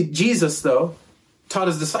 See, Jesus, though, taught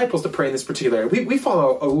his disciples to pray in this particular area. We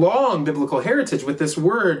follow a long biblical heritage with this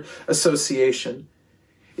word association.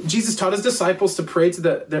 Jesus taught his disciples to pray to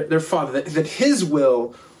their Father, that his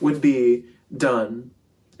will would be done.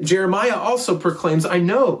 Jeremiah also proclaims, I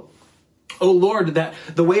know, O Lord, that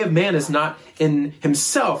the way of man is not in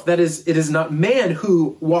himself. That is, it is not man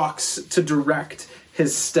who walks to direct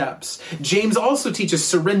his steps. James also teaches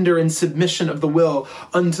surrender and submission of the will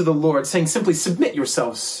unto the Lord, saying simply submit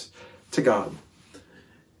yourselves to God.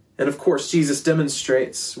 And of course, Jesus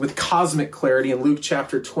demonstrates with cosmic clarity in Luke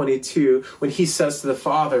chapter 22 when he says to the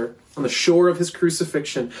Father on the shore of his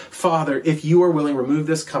crucifixion, Father, if you are willing, remove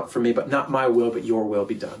this cup from me, but not my will, but your will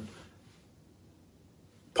be done.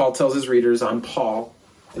 Paul tells his readers, I'm Paul,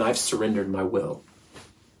 and I've surrendered my will.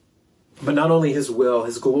 But not only his will,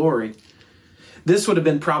 his glory. This would have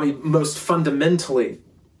been probably most fundamentally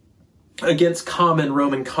against common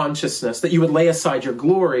Roman consciousness, that you would lay aside your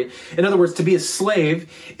glory. In other words, to be a slave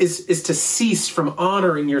is to cease from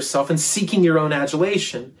honoring yourself and seeking your own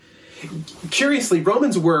adulation. Curiously,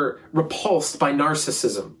 Romans were repulsed by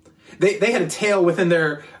narcissism. They had a tale within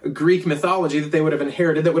their Greek mythology that they would have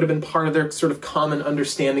inherited that would have been part of their sort of common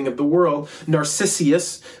understanding of the world.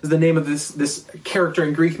 Narcissus is the name of this character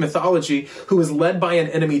in Greek mythology who was led by an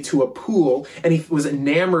enemy to a pool, and he was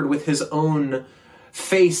enamored with his own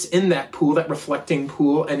face in that pool, that reflecting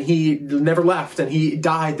pool, and he never left, and he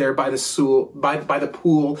died there by the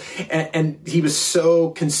pool, and he was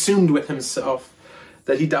so consumed with himself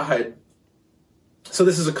that he died. So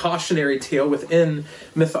this is a cautionary tale within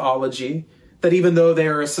mythology, that even though they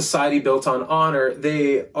are a society built on honor,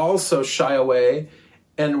 they also shy away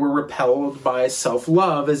and were repelled by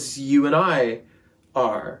self-love, as you and I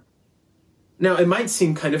are. Now, it might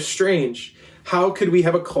seem kind of strange. How could we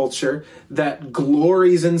have a culture that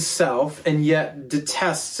glories in self and yet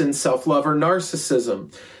detests in self-love or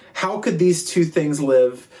narcissism? How could these two things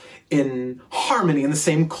live in harmony in the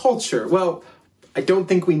same culture? Well, I don't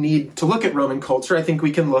think we need to look at Roman culture. I think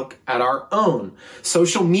we can look at our own.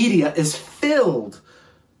 Social media is filled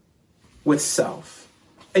with self.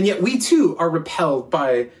 And yet we too are repelled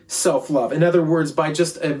by self-love. In other words, by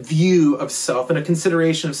just a view of self and a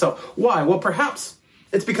consideration of self. Why? Well, perhaps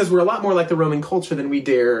it's because we're a lot more like the Roman culture than we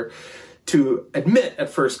dare to admit at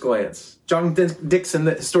first glance. John Dickson,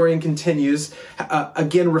 the historian, continues,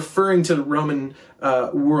 again referring to the Roman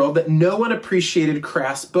world, that no one appreciated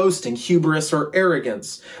crass boasting, hubris, or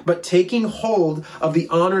arrogance, but taking hold of the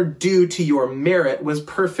honor due to your merit was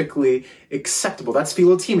perfectly acceptable. That's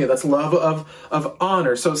philotimia, that's love of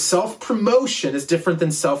honor. So self-promotion is different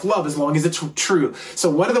than self-love as long as it's true. So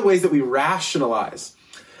what are the ways that we rationalize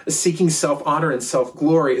seeking self-honor and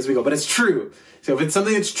self-glory as we go? But it's true. So if it's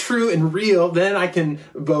something that's true and real, then I can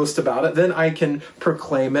boast about it. Then I can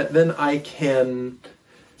proclaim it. Then I can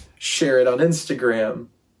share it on Instagram.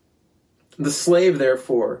 The slave,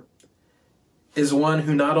 therefore, is one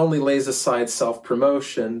who not only lays aside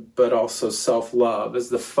self-promotion, but also self-love as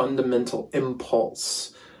the fundamental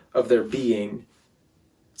impulse of their being.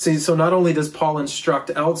 See, so not only does Paul instruct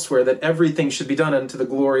elsewhere that everything should be done unto the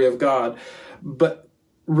glory of God, but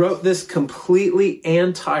wrote this completely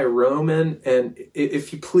anti-Roman and,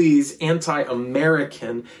 if you please,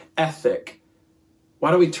 anti-American ethic.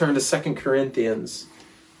 Why don't we turn to 2 Corinthians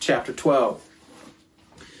chapter 12?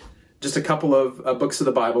 Just a couple of books of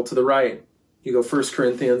the Bible to the right. You go 1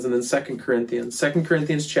 Corinthians and then 2 Corinthians. 2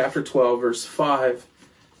 Corinthians chapter 12, verse 5.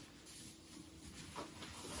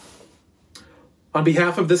 On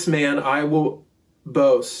behalf of this man I will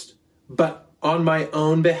boast, but on my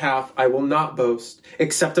own behalf I will not boast,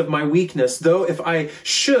 except of my weakness. Though if I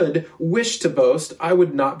should wish to boast, I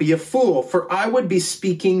would not be a fool, for I would be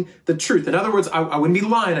speaking the truth. In other words, I wouldn't be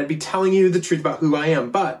lying. I'd be telling you the truth about who I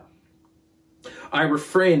am. But I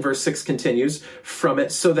refrain, verse 6 continues, from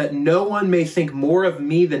it, so that no one may think more of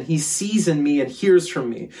me than he sees in me and hears from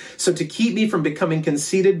me. So to keep me from becoming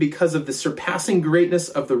conceited because of the surpassing greatness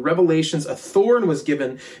of the revelations, a thorn was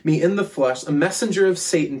given me in the flesh, a messenger of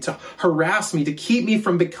Satan to harass me, to keep me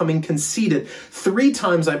from becoming conceited. 3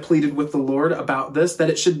 times I pleaded with the Lord about this, that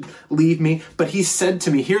it should leave me. But he said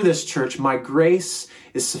to me, hear this, church, my grace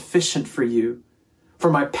is sufficient for you. For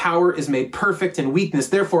my power is made perfect in weakness.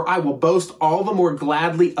 Therefore, I will boast all the more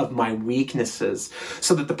gladly of my weaknesses,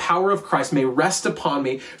 so that the power of Christ may rest upon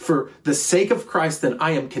me. For the sake of Christ, then,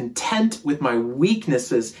 I am content with my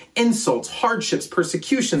weaknesses, insults, hardships,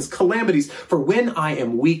 persecutions, calamities. For when I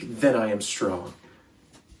am weak, then I am strong.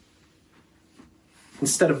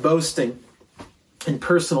 Instead of boasting in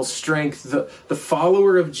personal strength, the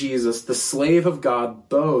follower of Jesus, the slave of God,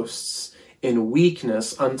 boasts in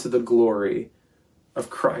weakness unto the glory of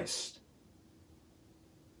Christ.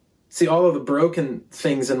 See, all of the broken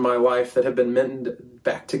things in my life that have been mended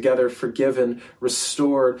back together, forgiven,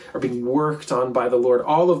 restored, are being worked on by the Lord.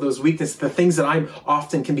 All of those weaknesses, the things that I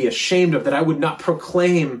often can be ashamed of, that I would not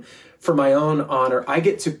proclaim for my own honor, I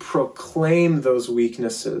get to proclaim those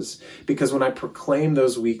weaknesses, because when I proclaim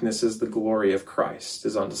those weaknesses, the glory of Christ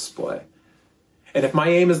is on display. And if my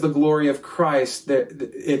aim is the glory of Christ,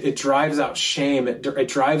 it drives out shame, it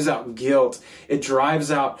drives out guilt, it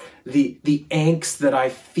drives out the angst that I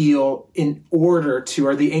feel in order to,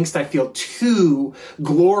 or the angst I feel to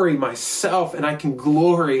glory myself, and I can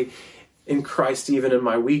glory in Christ even in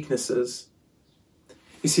my weaknesses.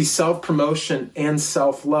 You see, self-promotion and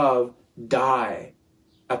self-love die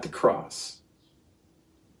at the cross.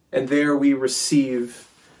 And there we receive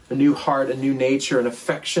a new heart, a new nature, an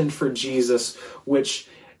affection for Jesus, which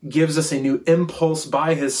gives us a new impulse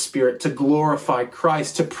by his Spirit to glorify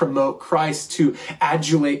Christ, to promote Christ, to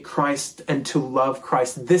adulate Christ, and to love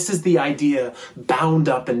Christ. This is the idea bound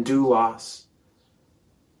up in doulos.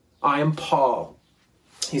 I am Paul,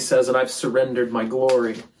 he says, and I've surrendered my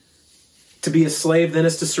glory. To be a slave then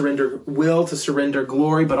is to surrender will, to surrender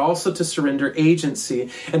glory, but also to surrender agency.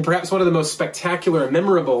 And perhaps one of the most spectacular and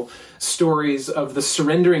memorable stories of the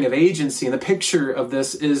surrendering of agency, and the picture of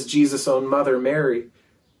this is Jesus' own mother, Mary.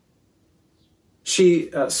 She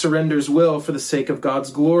surrenders will for the sake of God's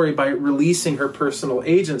glory by releasing her personal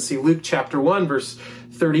agency. Luke chapter 1, verse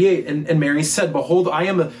 38, and Mary said, behold, I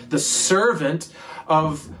am the servant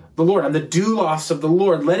of the Lord. I'm the doulos of the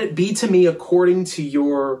Lord. Let it be to me according to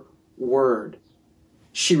your word.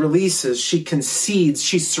 She releases, she concedes,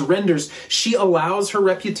 she surrenders. She allows her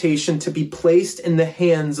reputation to be placed in the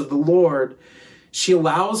hands of the Lord. She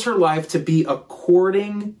allows her life to be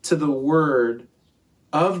according to the word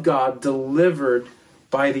of God delivered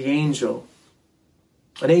by the angel.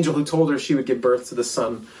 An angel who told her she would give birth to the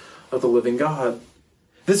Son of the living God.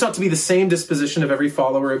 This ought to be the same disposition of every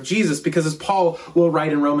follower of Jesus, because as Paul will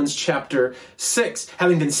write in Romans chapter 6,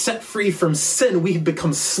 having been set free from sin, we have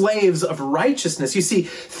become slaves of righteousness. You see,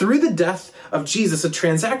 through the death of Jesus, a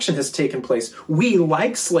transaction has taken place. We,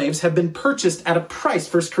 like slaves, have been purchased at a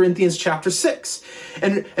price, 1 Corinthians chapter 6.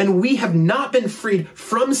 And we have not been freed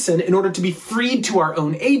from sin in order to be freed to our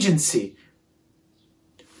own agency.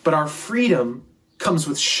 But our freedom comes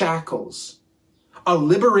with shackles, a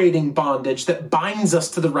liberating bondage that binds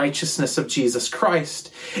us to the righteousness of Jesus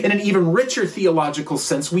Christ. In an even richer theological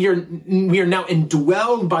sense, we are now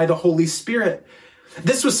indwelled by the Holy Spirit.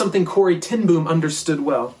 This was something Corrie ten Boom understood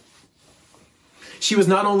well. She was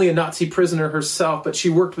not only a Nazi prisoner herself, but she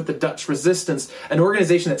worked with the Dutch Resistance, an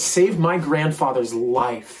organization that saved my grandfather's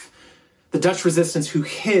life. The Dutch Resistance, who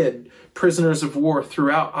hid prisoners of war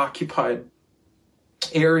throughout occupied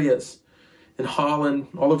areas in Holland,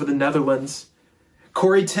 all over the Netherlands.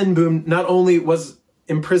 Corrie ten Boom not only was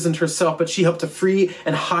imprisoned herself, but she helped to free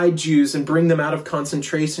and hide Jews and bring them out of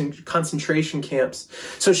concentration camps.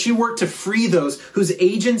 So she worked to free those whose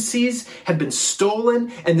agencies had been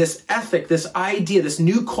stolen, and this ethic, this idea, this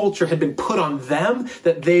new culture had been put on them,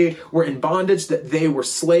 that they were in bondage, that they were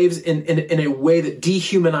slaves in a way that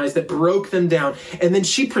dehumanized, that broke them down. And then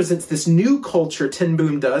she presents this new culture, ten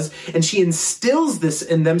Boom does, and she instills this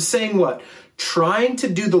in them, saying what? Trying to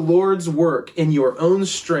do the Lord's work in your own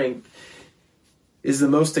strength is the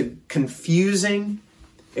most confusing,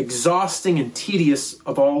 exhausting, and tedious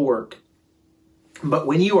of all work. But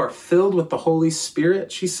when you are filled with the Holy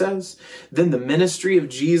Spirit, she says, then the ministry of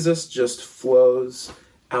Jesus just flows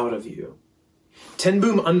out of you. Ten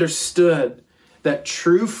Boom understood that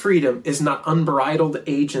true freedom is not unbridled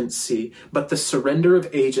agency, but the surrender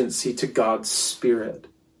of agency to God's Spirit.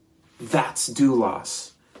 That's doulos.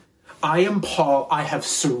 I am Paul. I have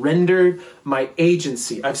surrendered my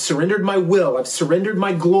agency. I've surrendered my will. I've surrendered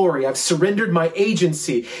my glory. I've surrendered my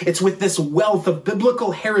agency. It's with this wealth of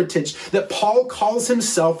biblical heritage that Paul calls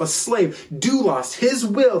himself a slave. Doulos, his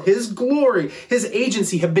will, his glory, his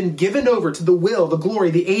agency have been given over to the will, the glory,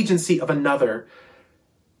 the agency of another.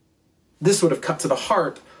 This would have cut to the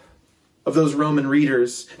heart of those Roman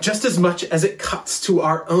readers just as much as it cuts to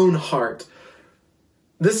our own heart.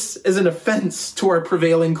 This is an offense to our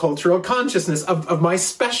prevailing cultural consciousness of my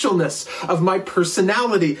specialness, of my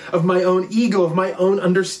personality, of my own ego, of my own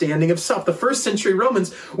understanding of self. The first century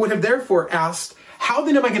Romans would have therefore asked, how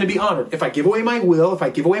then am I going to be honored? If I give away my will, if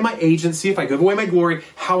I give away my agency, if I give away my glory,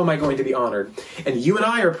 how am I going to be honored? And you and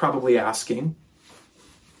I are probably asking,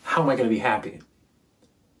 how am I going to be happy?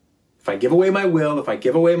 If I give away my will, if I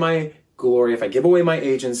give away my glory, if I give away my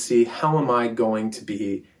agency, how am I going to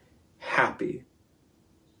be happy?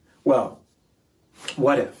 Well,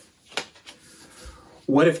 what if?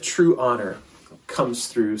 What if true honor comes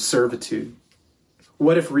through servitude?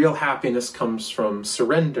 What if real happiness comes from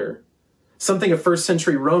surrender? Something a first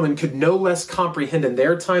century Roman could no less comprehend in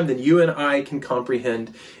their time than you and I can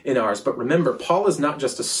comprehend in ours. But remember, Paul is not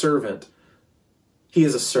just a servant. He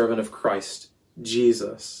is a servant of Christ,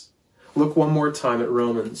 Jesus. Look one more time at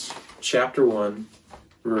Romans chapter 1,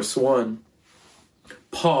 verse 1.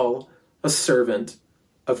 Paul, a servant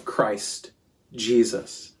of Christ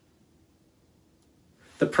Jesus.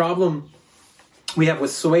 The problem we have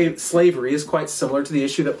with slavery is quite similar to the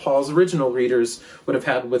issue that Paul's original readers would have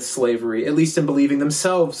had with slavery, at least in believing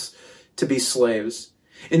themselves to be slaves.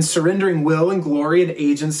 In surrendering will and glory and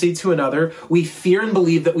agency to another, we fear and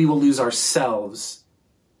believe that we will lose ourselves.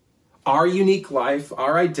 Our unique life,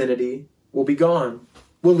 our identity will be gone.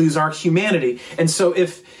 We'll lose our humanity. And so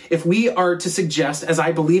if we are to suggest, as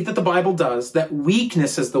I believe that the Bible does, that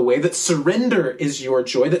weakness is the way, that surrender is your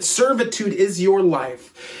joy, that servitude is your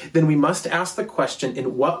life, then we must ask the question,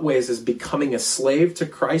 in what ways does becoming a slave to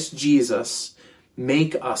Christ Jesus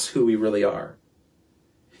make us who we really are?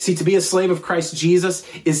 See, to be a slave of Christ Jesus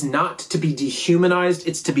is not to be dehumanized,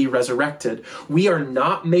 it's to be resurrected. We are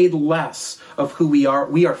not made less of who we are.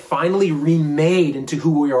 We are finally remade into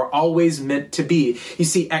who we are always meant to be. You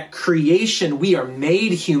see, at creation, we are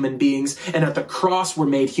made human beings, and at the cross, we're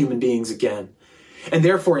made human beings again. And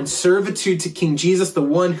therefore, in servitude to King Jesus, the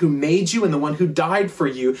one who made you and the one who died for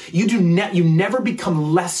you, you never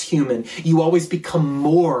become less human. You always become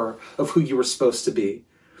more of who you were supposed to be.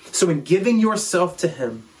 So in giving yourself to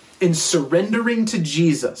him, in surrendering to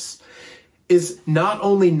Jesus, is not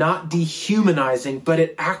only not dehumanizing, but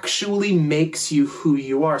it actually makes you who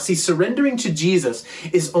you are. See, surrendering to Jesus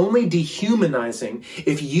is only dehumanizing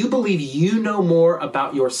if you believe you know more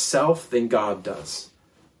about yourself than God does,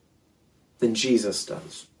 than Jesus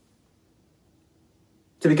does.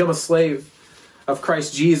 To become a slave of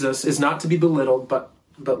Christ Jesus is not to be belittled, but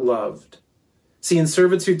loved. See, in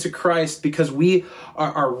servitude to Christ, because we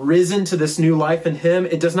are risen to this new life in him,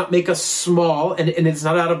 it does not make us small, and it's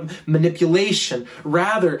not out of manipulation.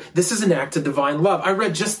 Rather, this is an act of divine love. I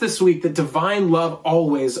read just this week that divine love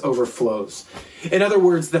always overflows. In other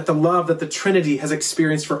words, that the love that the Trinity has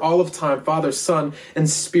experienced for all of time, Father, Son, and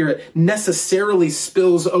Spirit, necessarily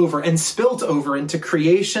spills over and spilt over into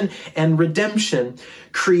creation and redemption.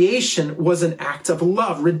 Creation was an act of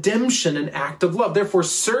love. Redemption, an act of love. Therefore,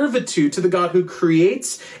 servitude to the God who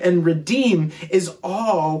creates and redeems is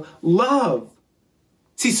all love.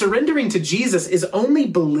 See, surrendering to Jesus is only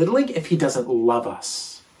belittling if he doesn't love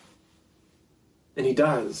us. And he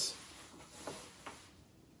does.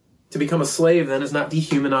 To become a slave, then, is not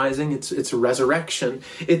dehumanizing. It's resurrection.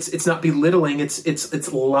 It's not belittling.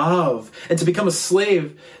 It's love. And to become a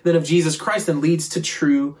slave, then, of Jesus Christ, then leads to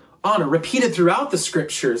true honor. Repeated throughout the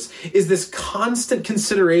scriptures is this constant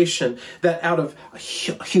consideration that out of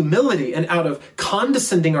humility and out of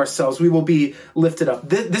condescending ourselves, we will be lifted up.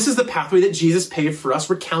 This is the pathway that Jesus paved for us,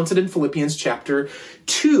 recounted in Philippians chapter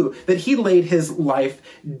 2, that he laid his life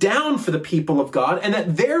down for the people of God, and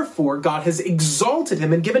that therefore God has exalted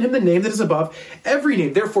him and given him the name that is above every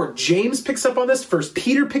name. Therefore, James picks up on this. First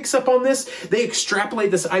Peter picks up on this. They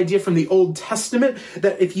extrapolate this idea from the Old Testament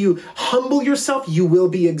that if you humble yourself, you will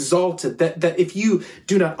be exalted. That if you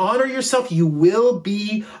do not honor yourself, you will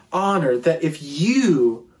be honored. That if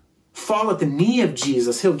you fall at the knee of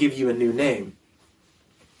Jesus, he'll give you a new name.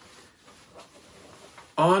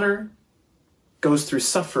 Honor goes through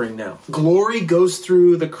suffering now. Glory goes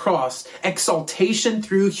through the cross. Exaltation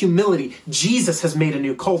through humility. Jesus has made a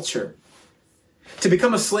new culture. To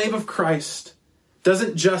become a slave of Christ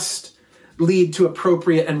doesn't just lead to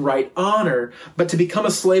appropriate and right honor, but to become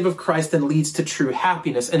a slave of Christ then leads to true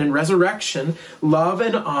happiness. And in resurrection, love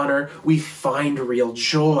and honor, we find real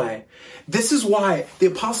joy. This is why the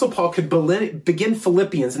Apostle Paul could begin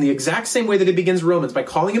Philippians in the exact same way that he begins Romans, by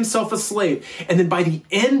calling himself a slave. And then by the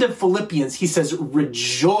end of Philippians, he says,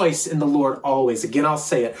 rejoice in the Lord always. Again, I'll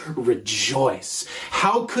say it, rejoice.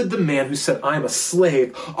 How could the man who said, I'm a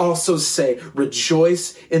slave, also say,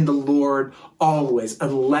 rejoice in the Lord always,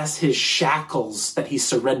 unless his shackles that he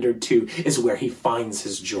surrendered to is where he finds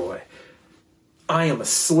his joy? I am a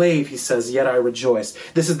slave, he says, yet I rejoice.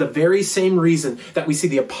 This is the very same reason that we see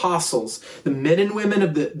the apostles, the men and women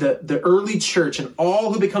of the early church, and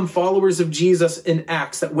all who become followers of Jesus in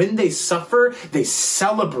Acts, that when they suffer, they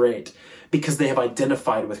celebrate because they have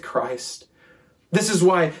identified with Christ. This is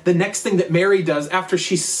why the next thing that Mary does after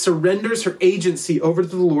she surrenders her agency over to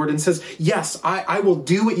the Lord and says, yes, I will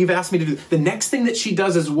do what you've asked me to do. The next thing that she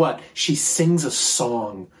does is what? She sings a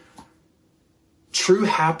song. True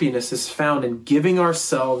happiness is found in giving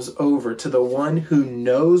ourselves over to the one who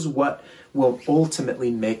knows what will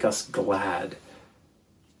ultimately make us glad.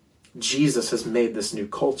 Jesus has made this new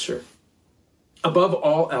culture. Above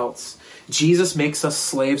all else, Jesus makes us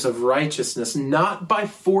slaves of righteousness, not by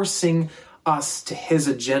forcing us to his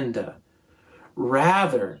agenda.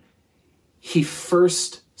 Rather, he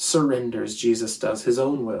first surrenders, Jesus does, his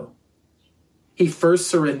own will. He first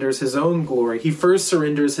surrenders his own glory. He first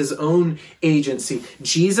surrenders his own agency.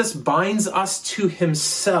 Jesus binds us to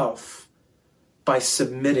himself by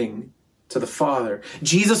submitting to the Father.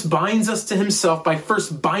 Jesus binds us to himself by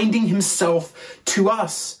first binding himself to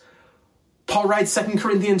us. Paul writes 2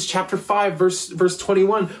 Corinthians chapter 5, verse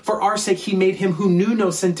 21, for our sake he made him who knew no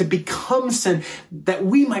sin to become sin, that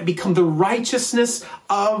we might become the righteousness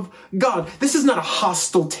of God. This is not a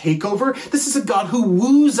hostile takeover. This is a God who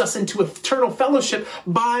woos us into eternal fellowship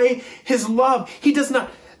by his love. He does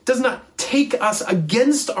not take us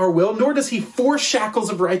against our will, nor does he force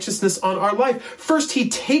shackles of righteousness on our life. First, he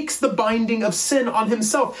takes the binding of sin on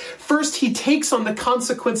himself. First, he takes on the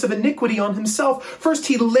consequence of iniquity on himself. First,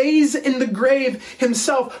 he lays in the grave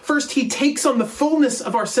himself. First, he takes on the fullness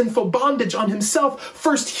of our sinful bondage on himself.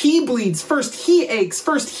 First, he bleeds. First, he aches.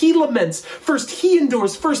 First, he laments. First, he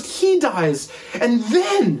endures. First, he dies. And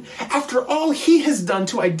then, after all he has done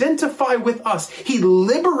to identify with us, he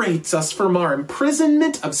liberates us from our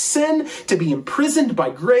imprisonment of sin, to be imprisoned by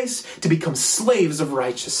grace, to become slaves of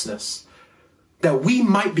righteousness, that we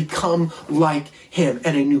might become like him.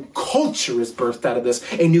 And a new culture is birthed out of this,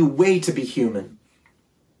 a new way to be human.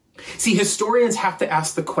 See, historians have to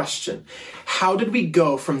ask the question, how did we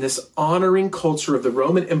go from this honoring culture of the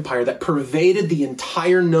Roman Empire that pervaded the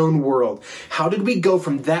entire known world? How did we go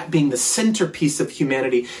from that being the centerpiece of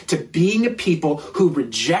humanity to being a people who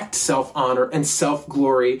reject self-honor and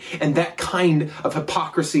self-glory and that kind of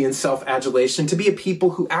hypocrisy and self-adulation, to be a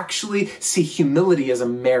people who actually see humility as a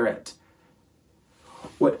merit?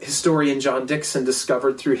 What historian John Dickson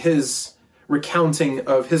discovered through his recounting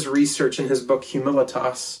of his research in his book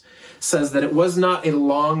Humilitas, says that it was not a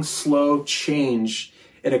long, slow change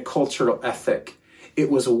in a cultural ethic.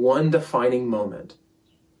 It was one defining moment.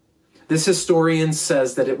 This historian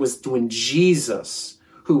says that it was when Jesus,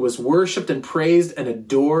 who was worshipped and praised and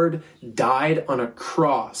adored, died on a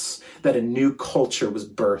cross, that a new culture was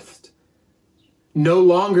birthed. No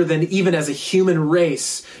longer than even as a human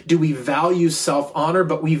race do we value self-honor,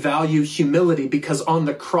 but we value humility, because on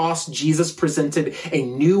the cross, Jesus presented a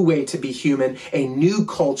new way to be human, a new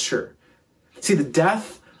culture. See, the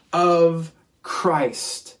death of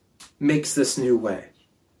Christ makes this new way.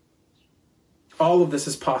 All of this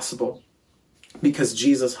is possible because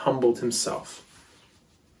Jesus humbled himself.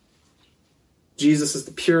 Jesus is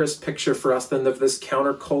the purest picture for us then of this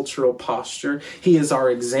countercultural posture. He is our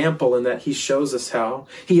example in that he shows us how.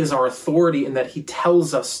 He is our authority in that he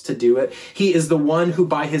tells us to do it. He is the one who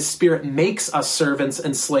by his Spirit makes us servants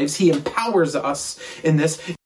and slaves. He empowers us in this.